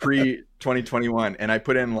like pre-2021, and I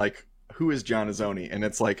put in like, who is John Azzoni? And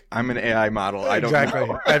it's like, I'm an AI model. I don't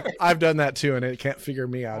know. I've done that too, and it can't figure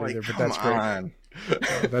me out either. But that's great.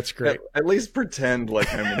 Oh, that's great. At least pretend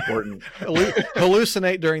like I'm important.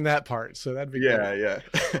 Hallucinate during that part. So that'd be great.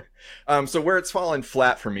 Yeah. So where it's fallen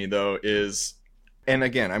flat for me though is, and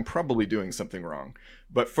again, I'm probably doing something wrong,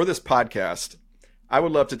 but for this podcast, I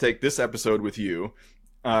would love to take this episode with you.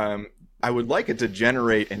 I would like it to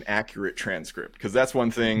generate an accurate transcript, because that's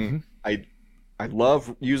one thing. I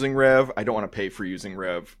love using Rev. I don't want to pay for using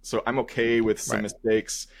Rev, so I'm okay with some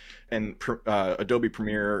mistakes. And Adobe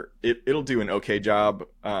Premiere, it'll do an okay job,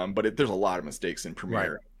 but there's a lot of mistakes in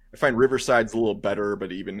Premiere. Right. I find Riverside's a little better,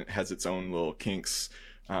 but even has its own little kinks.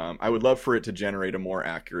 I would love for it to generate a more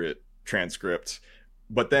accurate transcript,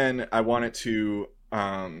 but then I want it to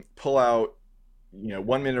pull out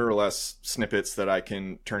 1 minute or less snippets that I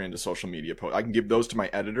can turn into social media posts. I can give those to my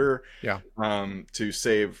editor to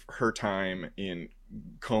save her time in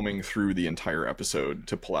combing through the entire episode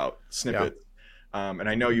to pull out snippets. And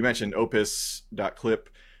I know you mentioned opus.clip.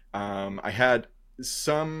 I had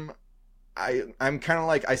some, I'm kind of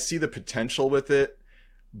like, I see the potential with it,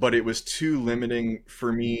 but it was too limiting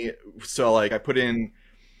for me. So like I put in,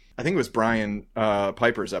 I think it was Brian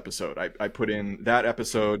Piper's episode. I put in that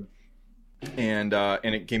episode, and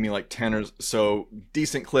it gave me like 10 or so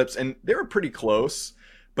decent clips, and they were pretty close.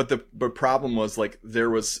 But the problem was like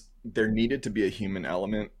there needed to be a human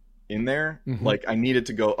element in there. Like I needed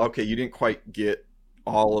to go, okay, you didn't quite get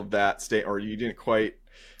all of that or you didn't quite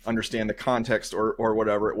understand the context or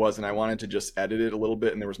whatever it was, and I wanted to just edit it a little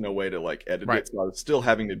bit, and there was no way to like edit it, so I was still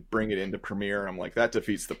having to bring it into Premiere. I'm like, that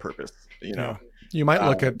defeats the purpose, You might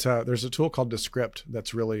look at there's a tool called Descript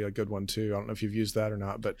that's really a good one too. I don't know if you've used that or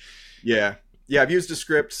not, but yeah, I've used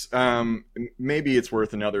Descript. Maybe it's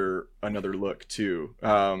worth another look too.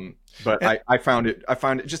 But I found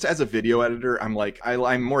it just as a video editor, I'm like,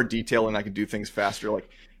 I'm more detailed and I can do things faster. Like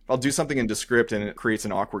if I'll do something in Descript and it creates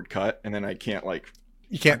an awkward cut, and then I can't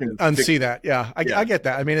you can't unsee that. Yeah, I get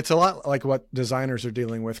that. I mean, it's a lot like what designers are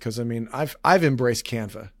dealing with, because I mean, I've embraced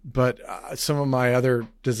Canva, but some of my other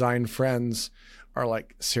design friends are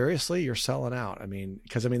like, seriously, you're selling out. I mean,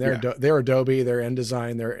 because I mean, they're Adobe, they're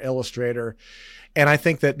InDesign, they're Illustrator. And I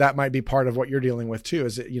think that might be part of what you're dealing with too,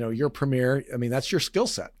 is that, your Premiere, I mean, that's your skill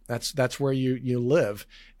set. That's where you live,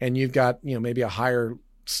 and you've got, maybe a higher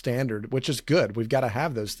standard, which is good. We've got to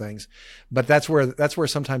have those things. But that's where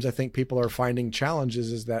sometimes I think people are finding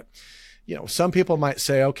challenges, is that, some people might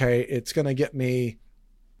say, okay, it's going to get me,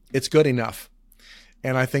 it's good enough.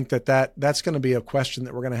 And I think that's going to be a question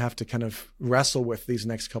that we're going to have to kind of wrestle with these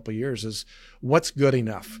next couple of years, is what's good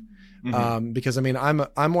enough? Because I mean,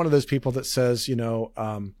 I'm one of those people that says,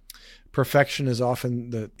 perfection is often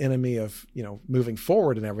the enemy of, moving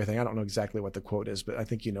forward and everything. I don't know exactly what the quote is, but I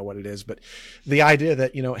think you know what it is. But the idea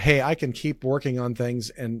that, hey, I can keep working on things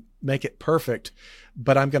and make it perfect,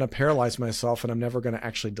 but I'm going to paralyze myself and I'm never going to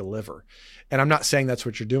actually deliver. And I'm not saying that's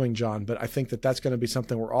what you're doing, John, but I think that's going to be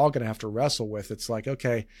something we're all going to have to wrestle with. It's like,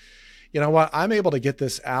 okay, you know what? I'm able to get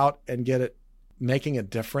this out and get it making a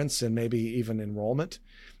difference in maybe even enrollment,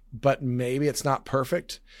 but maybe it's not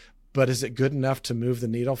perfect. But is it good enough to move the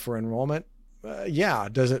needle for enrollment? Yeah.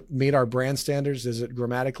 Does it meet our brand standards? Is it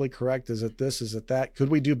grammatically correct? Is it this? Is it that? Could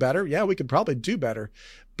we do better? Yeah, we could probably do better.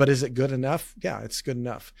 But is it good enough? Yeah, it's good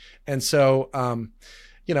enough. And so,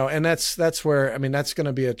 and that's where, I mean, that's going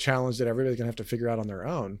to be a challenge that everybody's going to have to figure out on their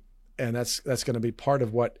own. And that's going to be part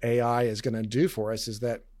of what AI is going to do for us, is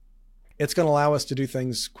that it's going to allow us to do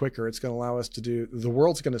things quicker. It's going to allow us to the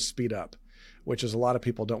world's going to speed up, which is a lot of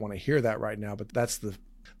people don't want to hear that right now, but that's the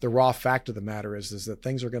raw fact of the matter is that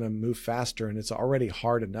things are going to move faster, and it's already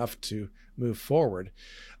hard enough to move forward.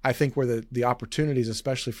 I think where the opportunities,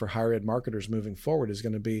 especially for higher ed marketers moving forward, is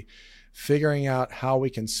going to be figuring out how we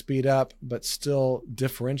can speed up, but still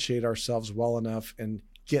differentiate ourselves well enough and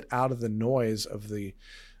get out of the noise of the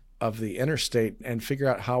interstate, and figure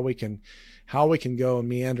out how we can go and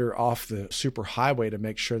meander off the super highway to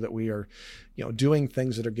make sure that we are, doing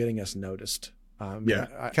things that are getting us noticed.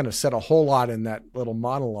 I kind of said a whole lot in that little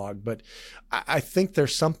monologue, but I think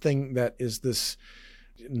there's something that is this,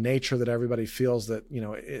 nature that everybody feels that,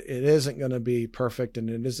 it isn't going to be perfect and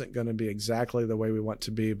it isn't going to be exactly the way we want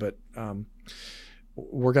to be, but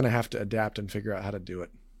we're going to have to adapt and figure out how to do it.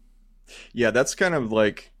 Yeah, that's kind of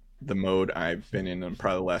like the mode I've been in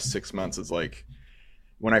probably the last 6 months. Is like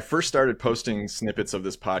when I first started posting snippets of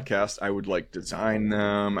this podcast, I would like design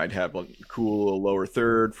them. I'd have a cool lower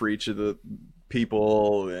third for each of the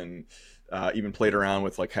people, and even played around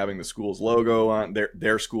with like having the school's logo on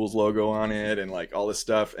their school's logo on it, and like all this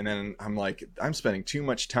stuff. And then I'm like, I'm spending too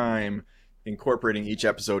much time incorporating each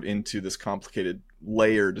episode into this complicated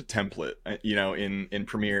layered template, in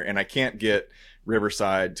Premiere, and I can't get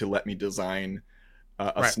Riverside to let me design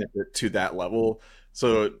a snippet to that level.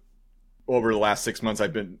 So over the last 6 months,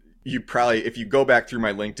 if you go back through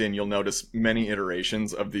my LinkedIn, you'll notice many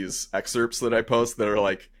iterations of these excerpts that I post that are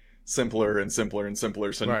like simpler and simpler and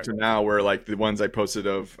simpler. So to now, where like the ones I posted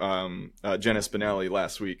of Jenna Spinelli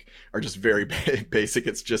last week are just very basic.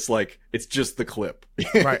 It's just the clip,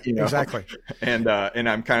 right? Exactly. And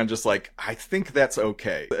I'm kind of just like, I think that's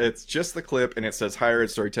okay. It's just the clip, and it says Higher Ed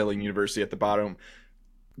Storytelling University at the bottom.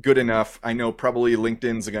 Good enough. I know probably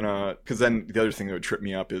LinkedIn's gonna, because then the other thing that would trip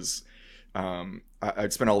me up is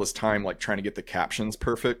I'd spend all this time like trying to get the captions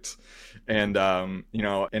perfect, and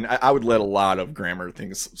and I would let a lot of grammar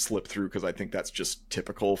things slip through, because I think that's just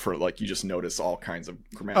typical for like, you just notice all kinds of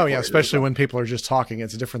grammatical errors. Especially when people are just talking.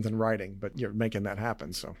 It's different than writing, but you're making that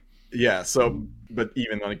happen. So but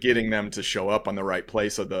even like getting them to show up on the right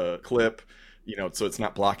place of the clip, so it's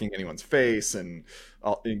not blocking anyone's face, and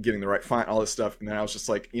getting the right font, all this stuff. And then I was just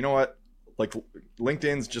like, you know what, like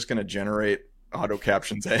LinkedIn's just going to generate auto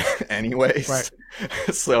captions anyways, right?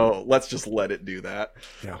 So let's just let it do that,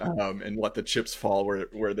 and let the chips fall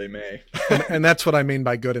where they may. and that's what I mean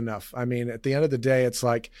by good enough. I mean, at the end of the day, it's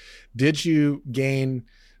like, did you gain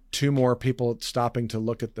 2 more people stopping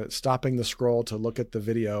the scroll to look at the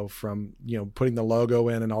video from putting the logo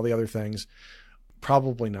in and all the other things?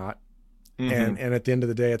 Probably not. Mm-hmm. And at the end of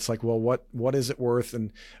the day, it's like, well, what is it worth?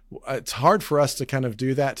 And it's hard for us to kind of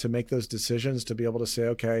do that, to make those decisions, to be able to say,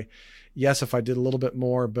 okay, yes, if I did a little bit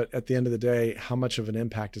more, but at the end of the day, how much of an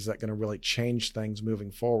impact is that going to really change things moving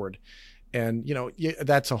forward? And,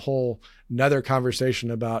 that's a whole another conversation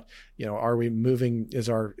about, are we moving, is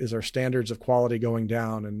our standards of quality going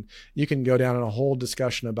down? And you can go down in a whole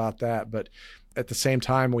discussion about that. But at the same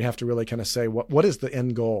time, we have to really kind of say, what is the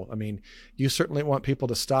end goal? I mean, you certainly want people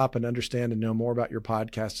to stop and understand and know more about your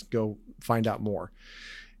podcast, go find out more.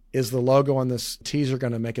 Is the logo on this teaser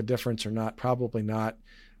going to make a difference or not? Probably not.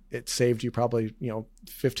 It saved you probably,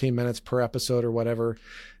 15 minutes per episode or whatever.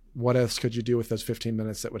 What else could you do with those 15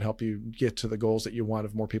 minutes that would help you get to the goals that you want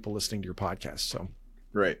of more people listening to your podcast? So,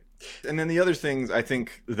 right. And then the other things I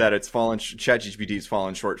think that ChatGPT's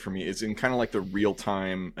fallen short for me is in kind of like the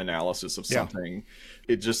real-time analysis of something.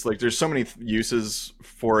 It just like, there's so many uses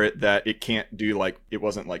for it that it can't do, like, it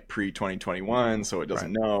wasn't like pre-2021, so it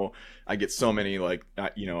doesn't know. I get so many like,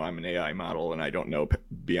 I'm an AI model and I don't know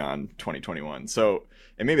beyond 2021. So,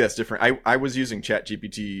 and maybe that's different. I was using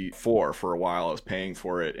ChatGPT 4 for a while. I was paying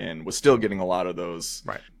for it and was still getting a lot of those,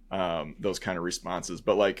 those kind of responses.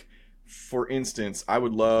 But like, for instance, I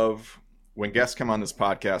would love, when guests come on this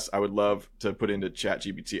podcast, I would love to put into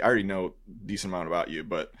ChatGPT. I already know a decent amount about you,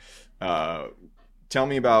 but tell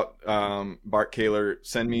me about Bart Caylor.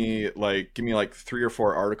 Give me like 3 or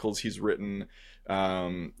 4 articles he's written,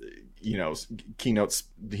 keynotes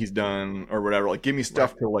he's done or whatever. Like, give me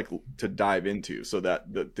stuff to dive into, so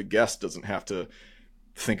that the guest doesn't have to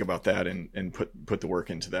think about that and put the work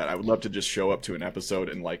into that. I would love to just show up to an episode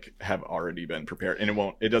and like have already been prepared,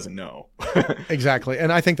 and it doesn't know. Exactly.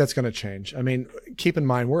 And I think that's going to change. I mean, keep in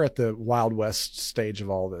mind, we're at the Wild West stage of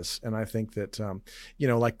all this. And I think that,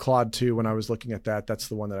 like Claude 2, when I was looking at that's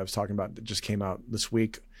the one that I was talking about that just came out this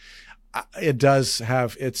week. It does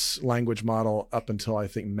have its language model up until I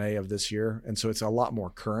think May of this year. And so it's a lot more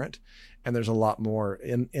current, and there's a lot more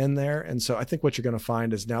in there. And so I think what you're going to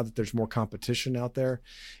find is, now that there's more competition out there,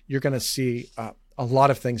 you're going to see a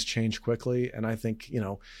lot of things change quickly. And I think,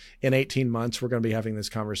 in 18 months, we're going to be having this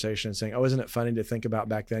conversation and saying, oh, isn't it funny to think about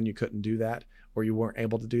back then you couldn't do that, or you weren't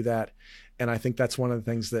able to do that. And I think that's one of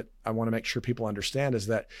the things that I want to make sure people understand, is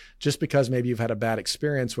that just because maybe you've had a bad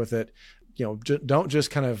experience with it, don't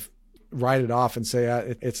just kind of write it off and say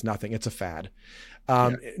it's nothing, it's a fad.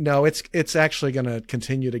 No, it's actually going to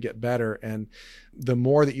continue to get better. And the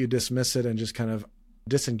more that you dismiss it and just kind of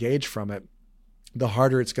disengage from it, the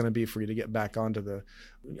harder it's going to be for you to get back onto the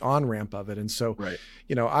on-ramp of it. And so,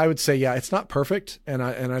 I would say, it's not perfect.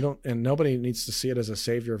 And nobody needs to see it as a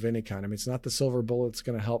savior of any kind. I mean, it's not the silver bullet that's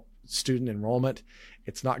going to help student enrollment.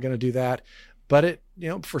 It's not going to do that. But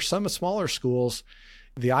for some smaller schools,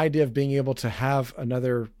 The idea of being able to have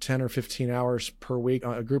another 10 or 15 hours per week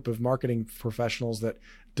on a group of marketing professionals that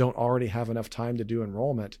don't already have enough time to do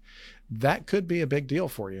enrollment, that could be a big deal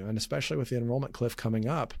for you. And especially with the enrollment cliff coming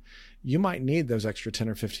up, you might need those extra 10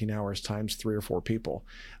 or 15 hours times 3 or 4 people.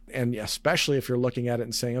 And especially if you're looking at it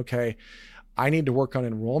and saying, okay, I need to work on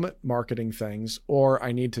enrollment marketing things, or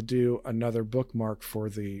I need to do another bookmark for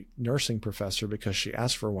the nursing professor because she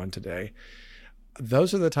asked for one today.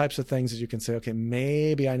 Those are the types of things that you can say, okay,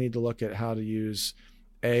 maybe I need to look at how to use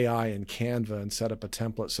AI and Canva and set up a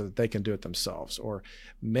template so that they can do it themselves. Or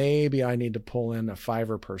maybe I need to pull in a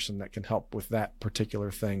Fiverr person that can help with that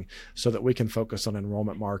particular thing so that we can focus on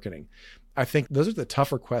enrollment marketing. I think those are the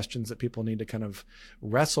tougher questions that people need to kind of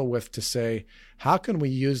wrestle with to say, how can we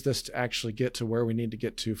use this to actually get to where we need to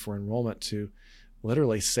get to for enrollment to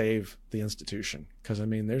literally save the institution? Because I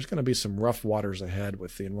mean, there's going to be some rough waters ahead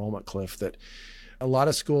with the enrollment cliff that a lot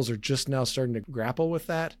of schools are just now starting to grapple with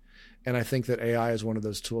that. And I think that AI is one of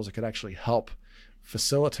those tools that could actually help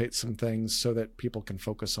facilitate some things so that people can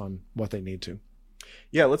focus on what they need to.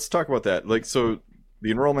 Yeah, let's talk about that. Like, so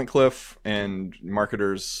the enrollment cliff and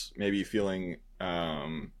marketers maybe feeling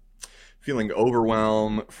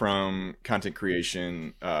overwhelmed from content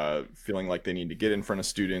creation, feeling like they need to get in front of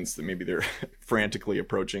students, that maybe they're frantically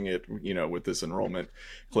approaching it, with this enrollment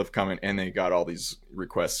cliff comment, and they got all these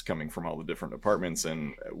requests coming from all the different departments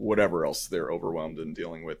and whatever else they're overwhelmed in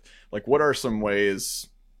dealing with. Like, what are some ways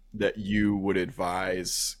that you would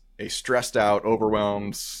advise a stressed out,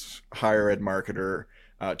 overwhelmed higher ed marketer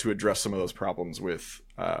to address some of those problems with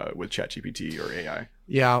ChatGPT or AI?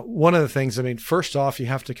 Yeah, one of the things, I mean, first off, you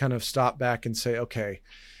have to kind of stop back and say, okay,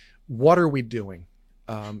 what are we doing?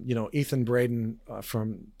 Ethan Braden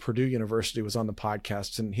from Purdue University was on the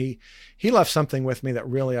podcast, and he left something with me that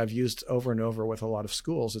really I've used over and over with a lot of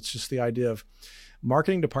schools. It's just the idea of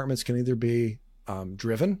marketing departments can either be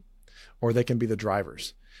driven or they can be the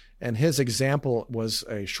drivers. And his example was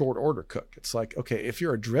a short order cook. It's like, okay, if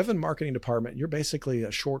you're a driven marketing department, you're basically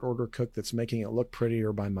a short order cook that's making it look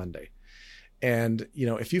prettier by Monday. And,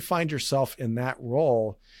 if you find yourself in that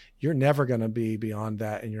role, you're never going to be beyond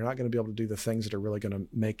that. And you're not going to be able to do the things that are really going to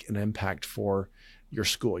make an impact for your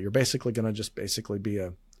school. You're basically going to just be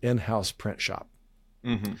a in-house print shop.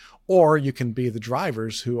 Mm-hmm. Or you can be the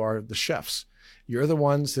drivers who are the chefs. You're the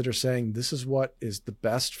ones that are saying, this is what is the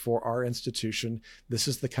best for our institution. This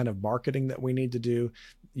is the kind of marketing that we need to do.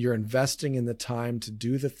 You're investing in the time to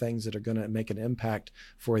do the things that are going to make an impact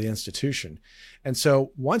for the institution. And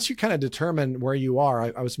so once you kind of determine where you are,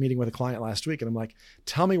 I was meeting with a client last week and I'm like,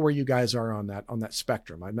 tell me where you guys are on that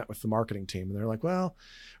spectrum. I met with the marketing team and they're like, well,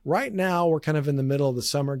 right now we're kind of in the middle of the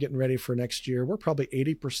summer getting ready for next year. We're probably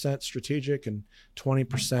 80% strategic and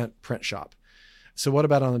 20% print shop. So what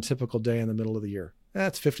about on a typical day in the middle of the year?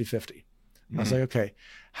 That's 50-50. Mm-hmm. I was like, okay,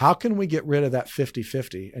 how can we get rid of that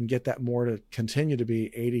 50-50 and get that more to continue to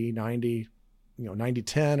be 80-90,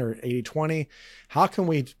 90-10 or 80-20? How can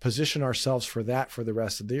we position ourselves for that for the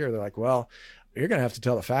rest of the year? They're like, well, you're going to have to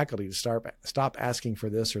tell the faculty to stop asking for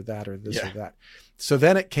this or that or this or that. So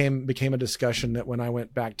then it became a discussion that when I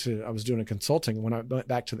went back I was doing a consulting, and when I went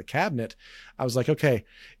back to the cabinet, I was like, okay,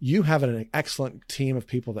 you have an excellent team of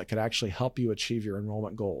people that could actually help you achieve your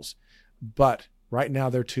enrollment goals. But right now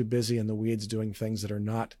they're too busy in the weeds doing things that are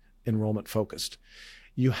not enrollment focused.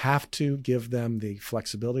 You have to give them the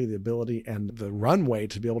flexibility, the ability, and the runway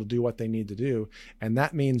to be able to do what they need to do. And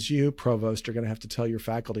that means you, provost, are going to have to tell your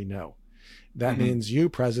faculty no. That mm-hmm. means you,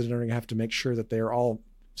 president, are going to have to make sure that they are all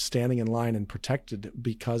standing in line and protected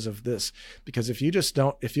because of this. Because if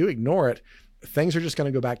you ignore it, things are just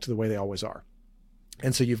going to go back to the way they always are.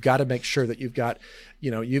 And so you've got to make sure that you've got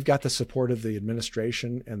the support of the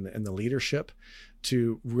administration and the leadership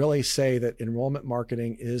to really say that enrollment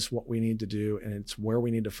marketing is what we need to do and it's where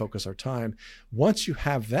we need to focus our time. Once you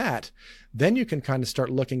have that, then you can kind of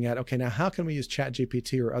start looking at, okay, now how can we use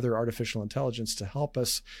ChatGPT or other artificial intelligence to help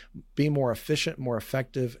us be more efficient, more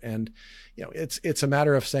effective? And it's a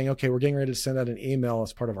matter of saying, okay, we're getting ready to send out an email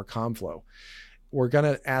as part of our comm flow. We're going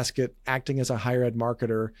to ask it, acting as a higher ed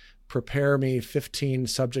marketer, prepare me 15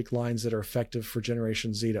 subject lines that are effective for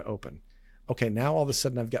Generation Z to open. Okay, now all of a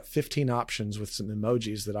sudden I've got 15 options with some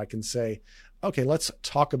emojis that I can say, okay, let's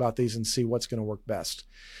talk about these and see what's going to work best.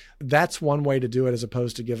 That's one way to do it, as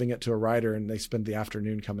opposed to giving it to a writer and they spend the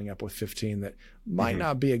afternoon coming up with 15 that might mm-hmm.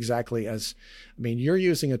 not be exactly you're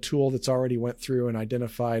using a tool that's already went through and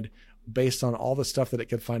identified, based on all the stuff that it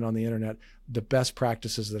could find on the internet, the best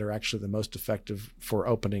practices that are actually the most effective for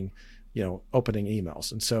opening opening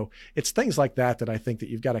emails. And so it's things like that I think that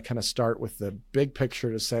you've got to kind of start with the big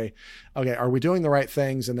picture to say, okay, are we doing the right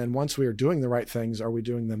things? And then once we are doing the right things, are we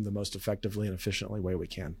doing them the most effectively and efficiently way we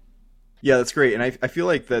can? Yeah, that's great. And I feel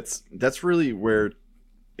like that's really where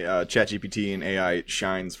ChatGPT and AI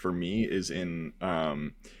shines for me, is in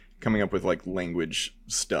coming up with like language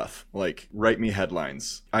stuff, like write me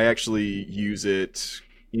headlines. I actually use it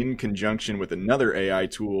in conjunction with another AI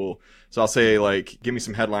tool. So I'll say like, give me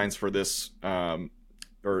some headlines for this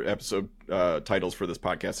or episode titles for this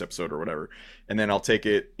podcast episode or whatever. And then I'll take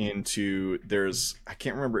it into, I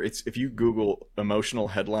can't remember. It's, if you Google emotional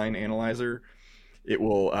headline analyzer, it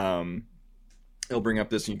will, it'll bring up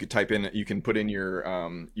this, and you could type in, you can put in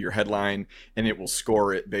your headline, and it will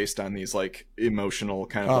score it based on these like emotional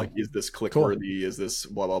kind of like, is this click worthy? Cool. Is this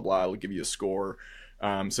blah, blah, blah. It'll give you a score.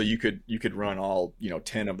 So you could run all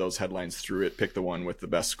 10 of those headlines through it, pick the one with the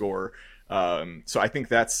best score. So I think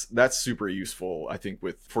that's super useful. I think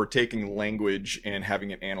for taking language and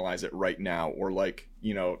having it analyze it right now, or like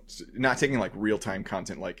not taking like real time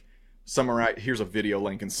content, like summarize. Here's a video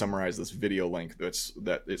link and summarize this video link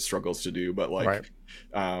that it struggles to do. But like,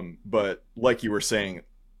 right. But like you were saying,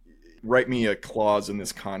 write me a clause in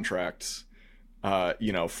this contract,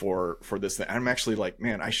 for this thing. I'm actually like,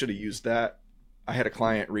 man, I should have used that. I had a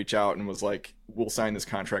client reach out and was like, we'll sign this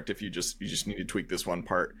contract if you just need to tweak this one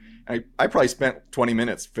part. I probably spent 20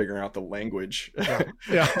 minutes figuring out the language.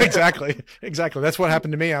 Yeah, exactly. That's what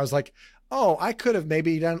happened to me. I was like, oh, I could have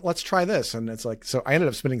maybe done, let's try this. And it's like, so I ended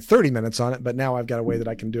up spending 30 minutes on it, but now I've got a way that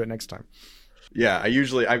I can do it next time. Yeah,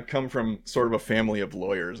 I've come from sort of a family of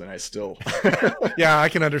lawyers, and I still yeah, I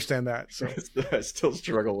can understand that. So I still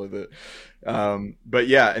struggle with it. But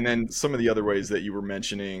yeah, and then some of the other ways that you were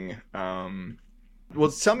mentioning, well,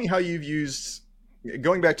 tell me how you've used,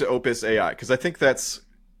 going back to Opus AI, because I think that's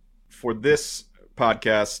for this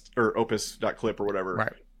podcast, or opus.clip or whatever.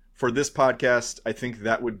 Right. For this podcast, I think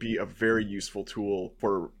that would be a very useful tool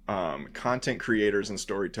for content creators and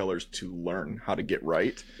storytellers to learn how to get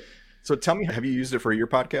right. So tell me, have you used it for your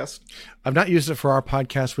podcast? I've not used it for our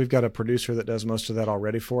podcast. We've got a producer that does most of that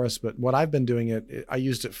already for us. But what I've been doing I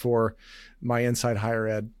used it for my Inside Higher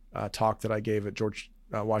Ed talk that I gave at George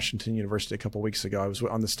Washington University a couple of weeks ago. I was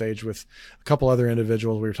on the stage with a couple other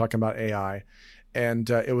individuals. We were talking about AI, and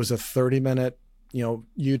it was a 30-minute,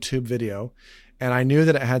 YouTube video. And I knew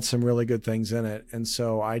that it had some really good things in it. And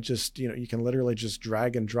so I just, you can literally just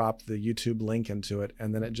drag and drop the YouTube link into it.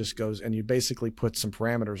 And then it just goes, and you basically put some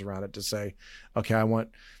parameters around it to say, okay, I want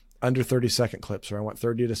under 30-second clips, or I want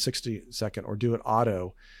 30 to 60-second, or do it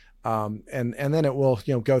auto. And then it will,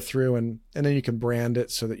 go through and then you can brand it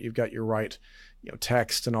so that you've got your right,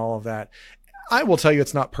 text and all of that. I will tell you,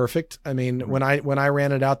 it's not perfect. I mean, when I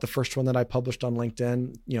ran it out, the first one that I published on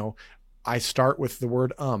LinkedIn, I start with the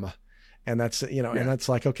word and that's, and that's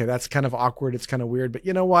like, okay, that's kind of awkward. It's kind of weird, but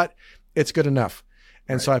you know what? It's good enough.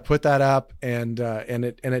 And right. So I put that up, and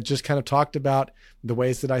it just kind of talked about the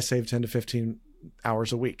ways that I save 10 to 15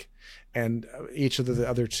 hours a week. And each of the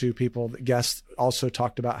other two people, the guests, also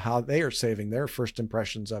talked about how they are saving their first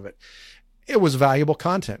impressions of it. It was valuable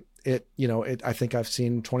content. I think I've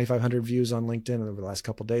seen 2,500 views on LinkedIn over the last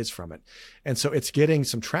couple of days from it. And so it's getting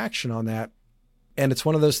some traction on that. And it's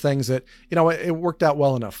one of those things that, it worked out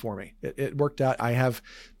well enough for me. It worked out. I have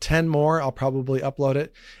 10 more. I'll probably upload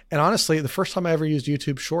it. And honestly, the first time I ever used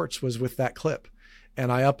YouTube Shorts was with that clip. And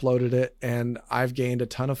I uploaded it, and I've gained a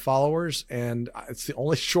ton of followers, and it's the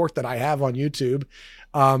only short that I have on YouTube.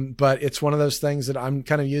 But it's one of those things that I'm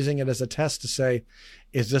kind of using it as a test to say,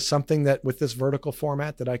 is this something that with this vertical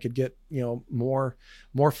format that I could get, more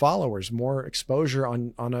followers, more exposure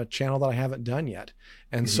on a channel that I haven't done yet.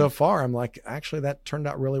 And so far I'm like, actually that turned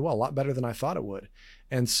out really well, a lot better than I thought it would.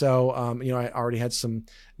 And so, I already had some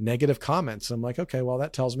negative comments. I'm like, okay, well,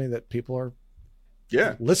 that tells me that people are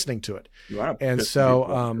listening to it. And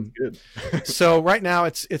so, so right now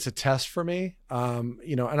it's a test for me.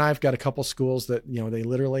 And I've got a couple schools that, they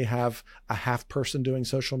literally have a half person doing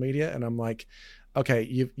social media. And I'm like, okay,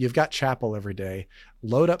 you've got chapel every day,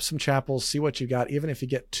 load up some chapels, see what you got. Even if you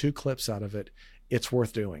get 2 clips out of it, it's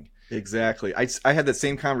worth doing. Exactly. I had that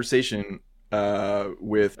same conversation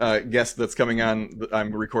with a guest that's coming on.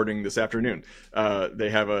 I'm recording this afternoon. They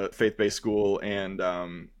have a faith-based school, and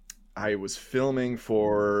I was filming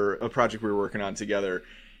for a project we were working on together,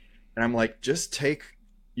 and I'm like,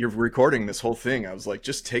 you're recording this whole thing. I was like,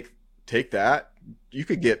 just take that. You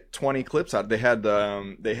could get 20 clips out. They had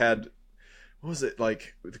what was it,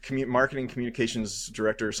 like the marketing communications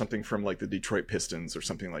director or something from like the Detroit Pistons or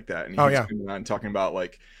something like that. And he was coming on talking about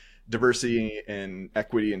like diversity and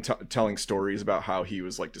equity and telling stories about how he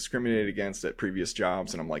was like discriminated against at previous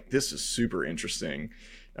jobs. And I'm like, this is super interesting.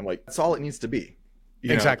 I'm like, that's all it needs to be.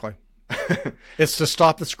 Exactly. It's to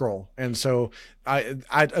stop the scroll. And so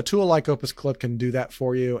a tool like Opus Clip can do that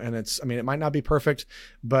for you. And it might not be perfect,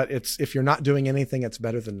 but if you're not doing anything, it's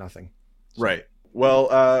better than nothing. So. Right. Well,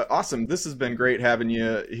 awesome. This has been great having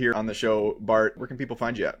you here on the show, Bart. Where can people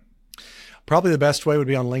find you at? Probably the best way would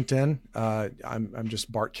be on LinkedIn. I'm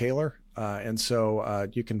just Bart Caylor. And so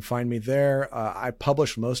you can find me there. I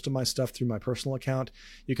publish most of my stuff through my personal account.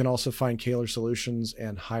 You can also find Caylor Solutions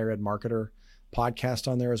and Higher Ed Marketer podcast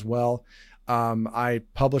on there as well. I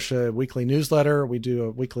publish a weekly newsletter. We do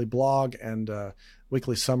a weekly blog and a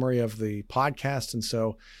weekly summary of the podcast. And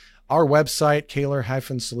so our website,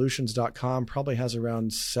 Caylor-solutions.com, probably has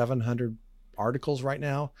around 700 articles right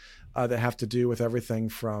now that have to do with everything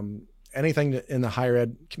from anything in the higher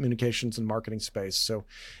ed communications and marketing space. So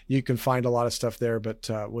you can find a lot of stuff there, but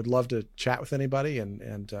would love to chat with anybody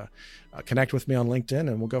and connect with me on LinkedIn,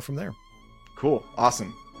 and we'll go from there. Cool.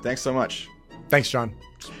 Awesome. Thanks so much. Thanks, John.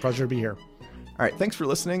 It's a pleasure to be here. All right, thanks for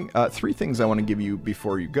listening. 3 things I want to give you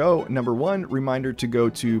before you go. Number 1, reminder to go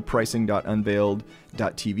to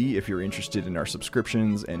pricing.unveiled.tv if you're interested in our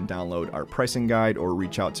subscriptions and download our pricing guide, or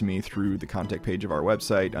reach out to me through the contact page of our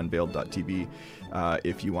website, unveiled.tv,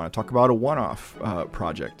 if you want to talk about a one-off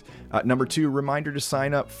project. Number 2, reminder to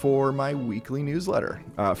sign up for my weekly newsletter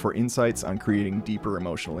for insights on creating deeper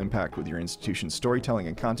emotional impact with your institution's storytelling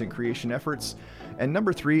and content creation efforts. And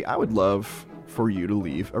number 3, I would love for you to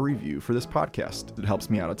leave a review for this podcast. It helps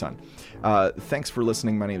me out a ton. Thanks for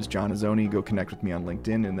listening. My name is John Azzoni. Go connect with me on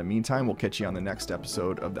LinkedIn. In the meantime, we'll catch you on the next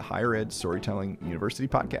episode of the Higher Ed Storytelling University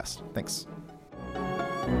podcast. Thanks.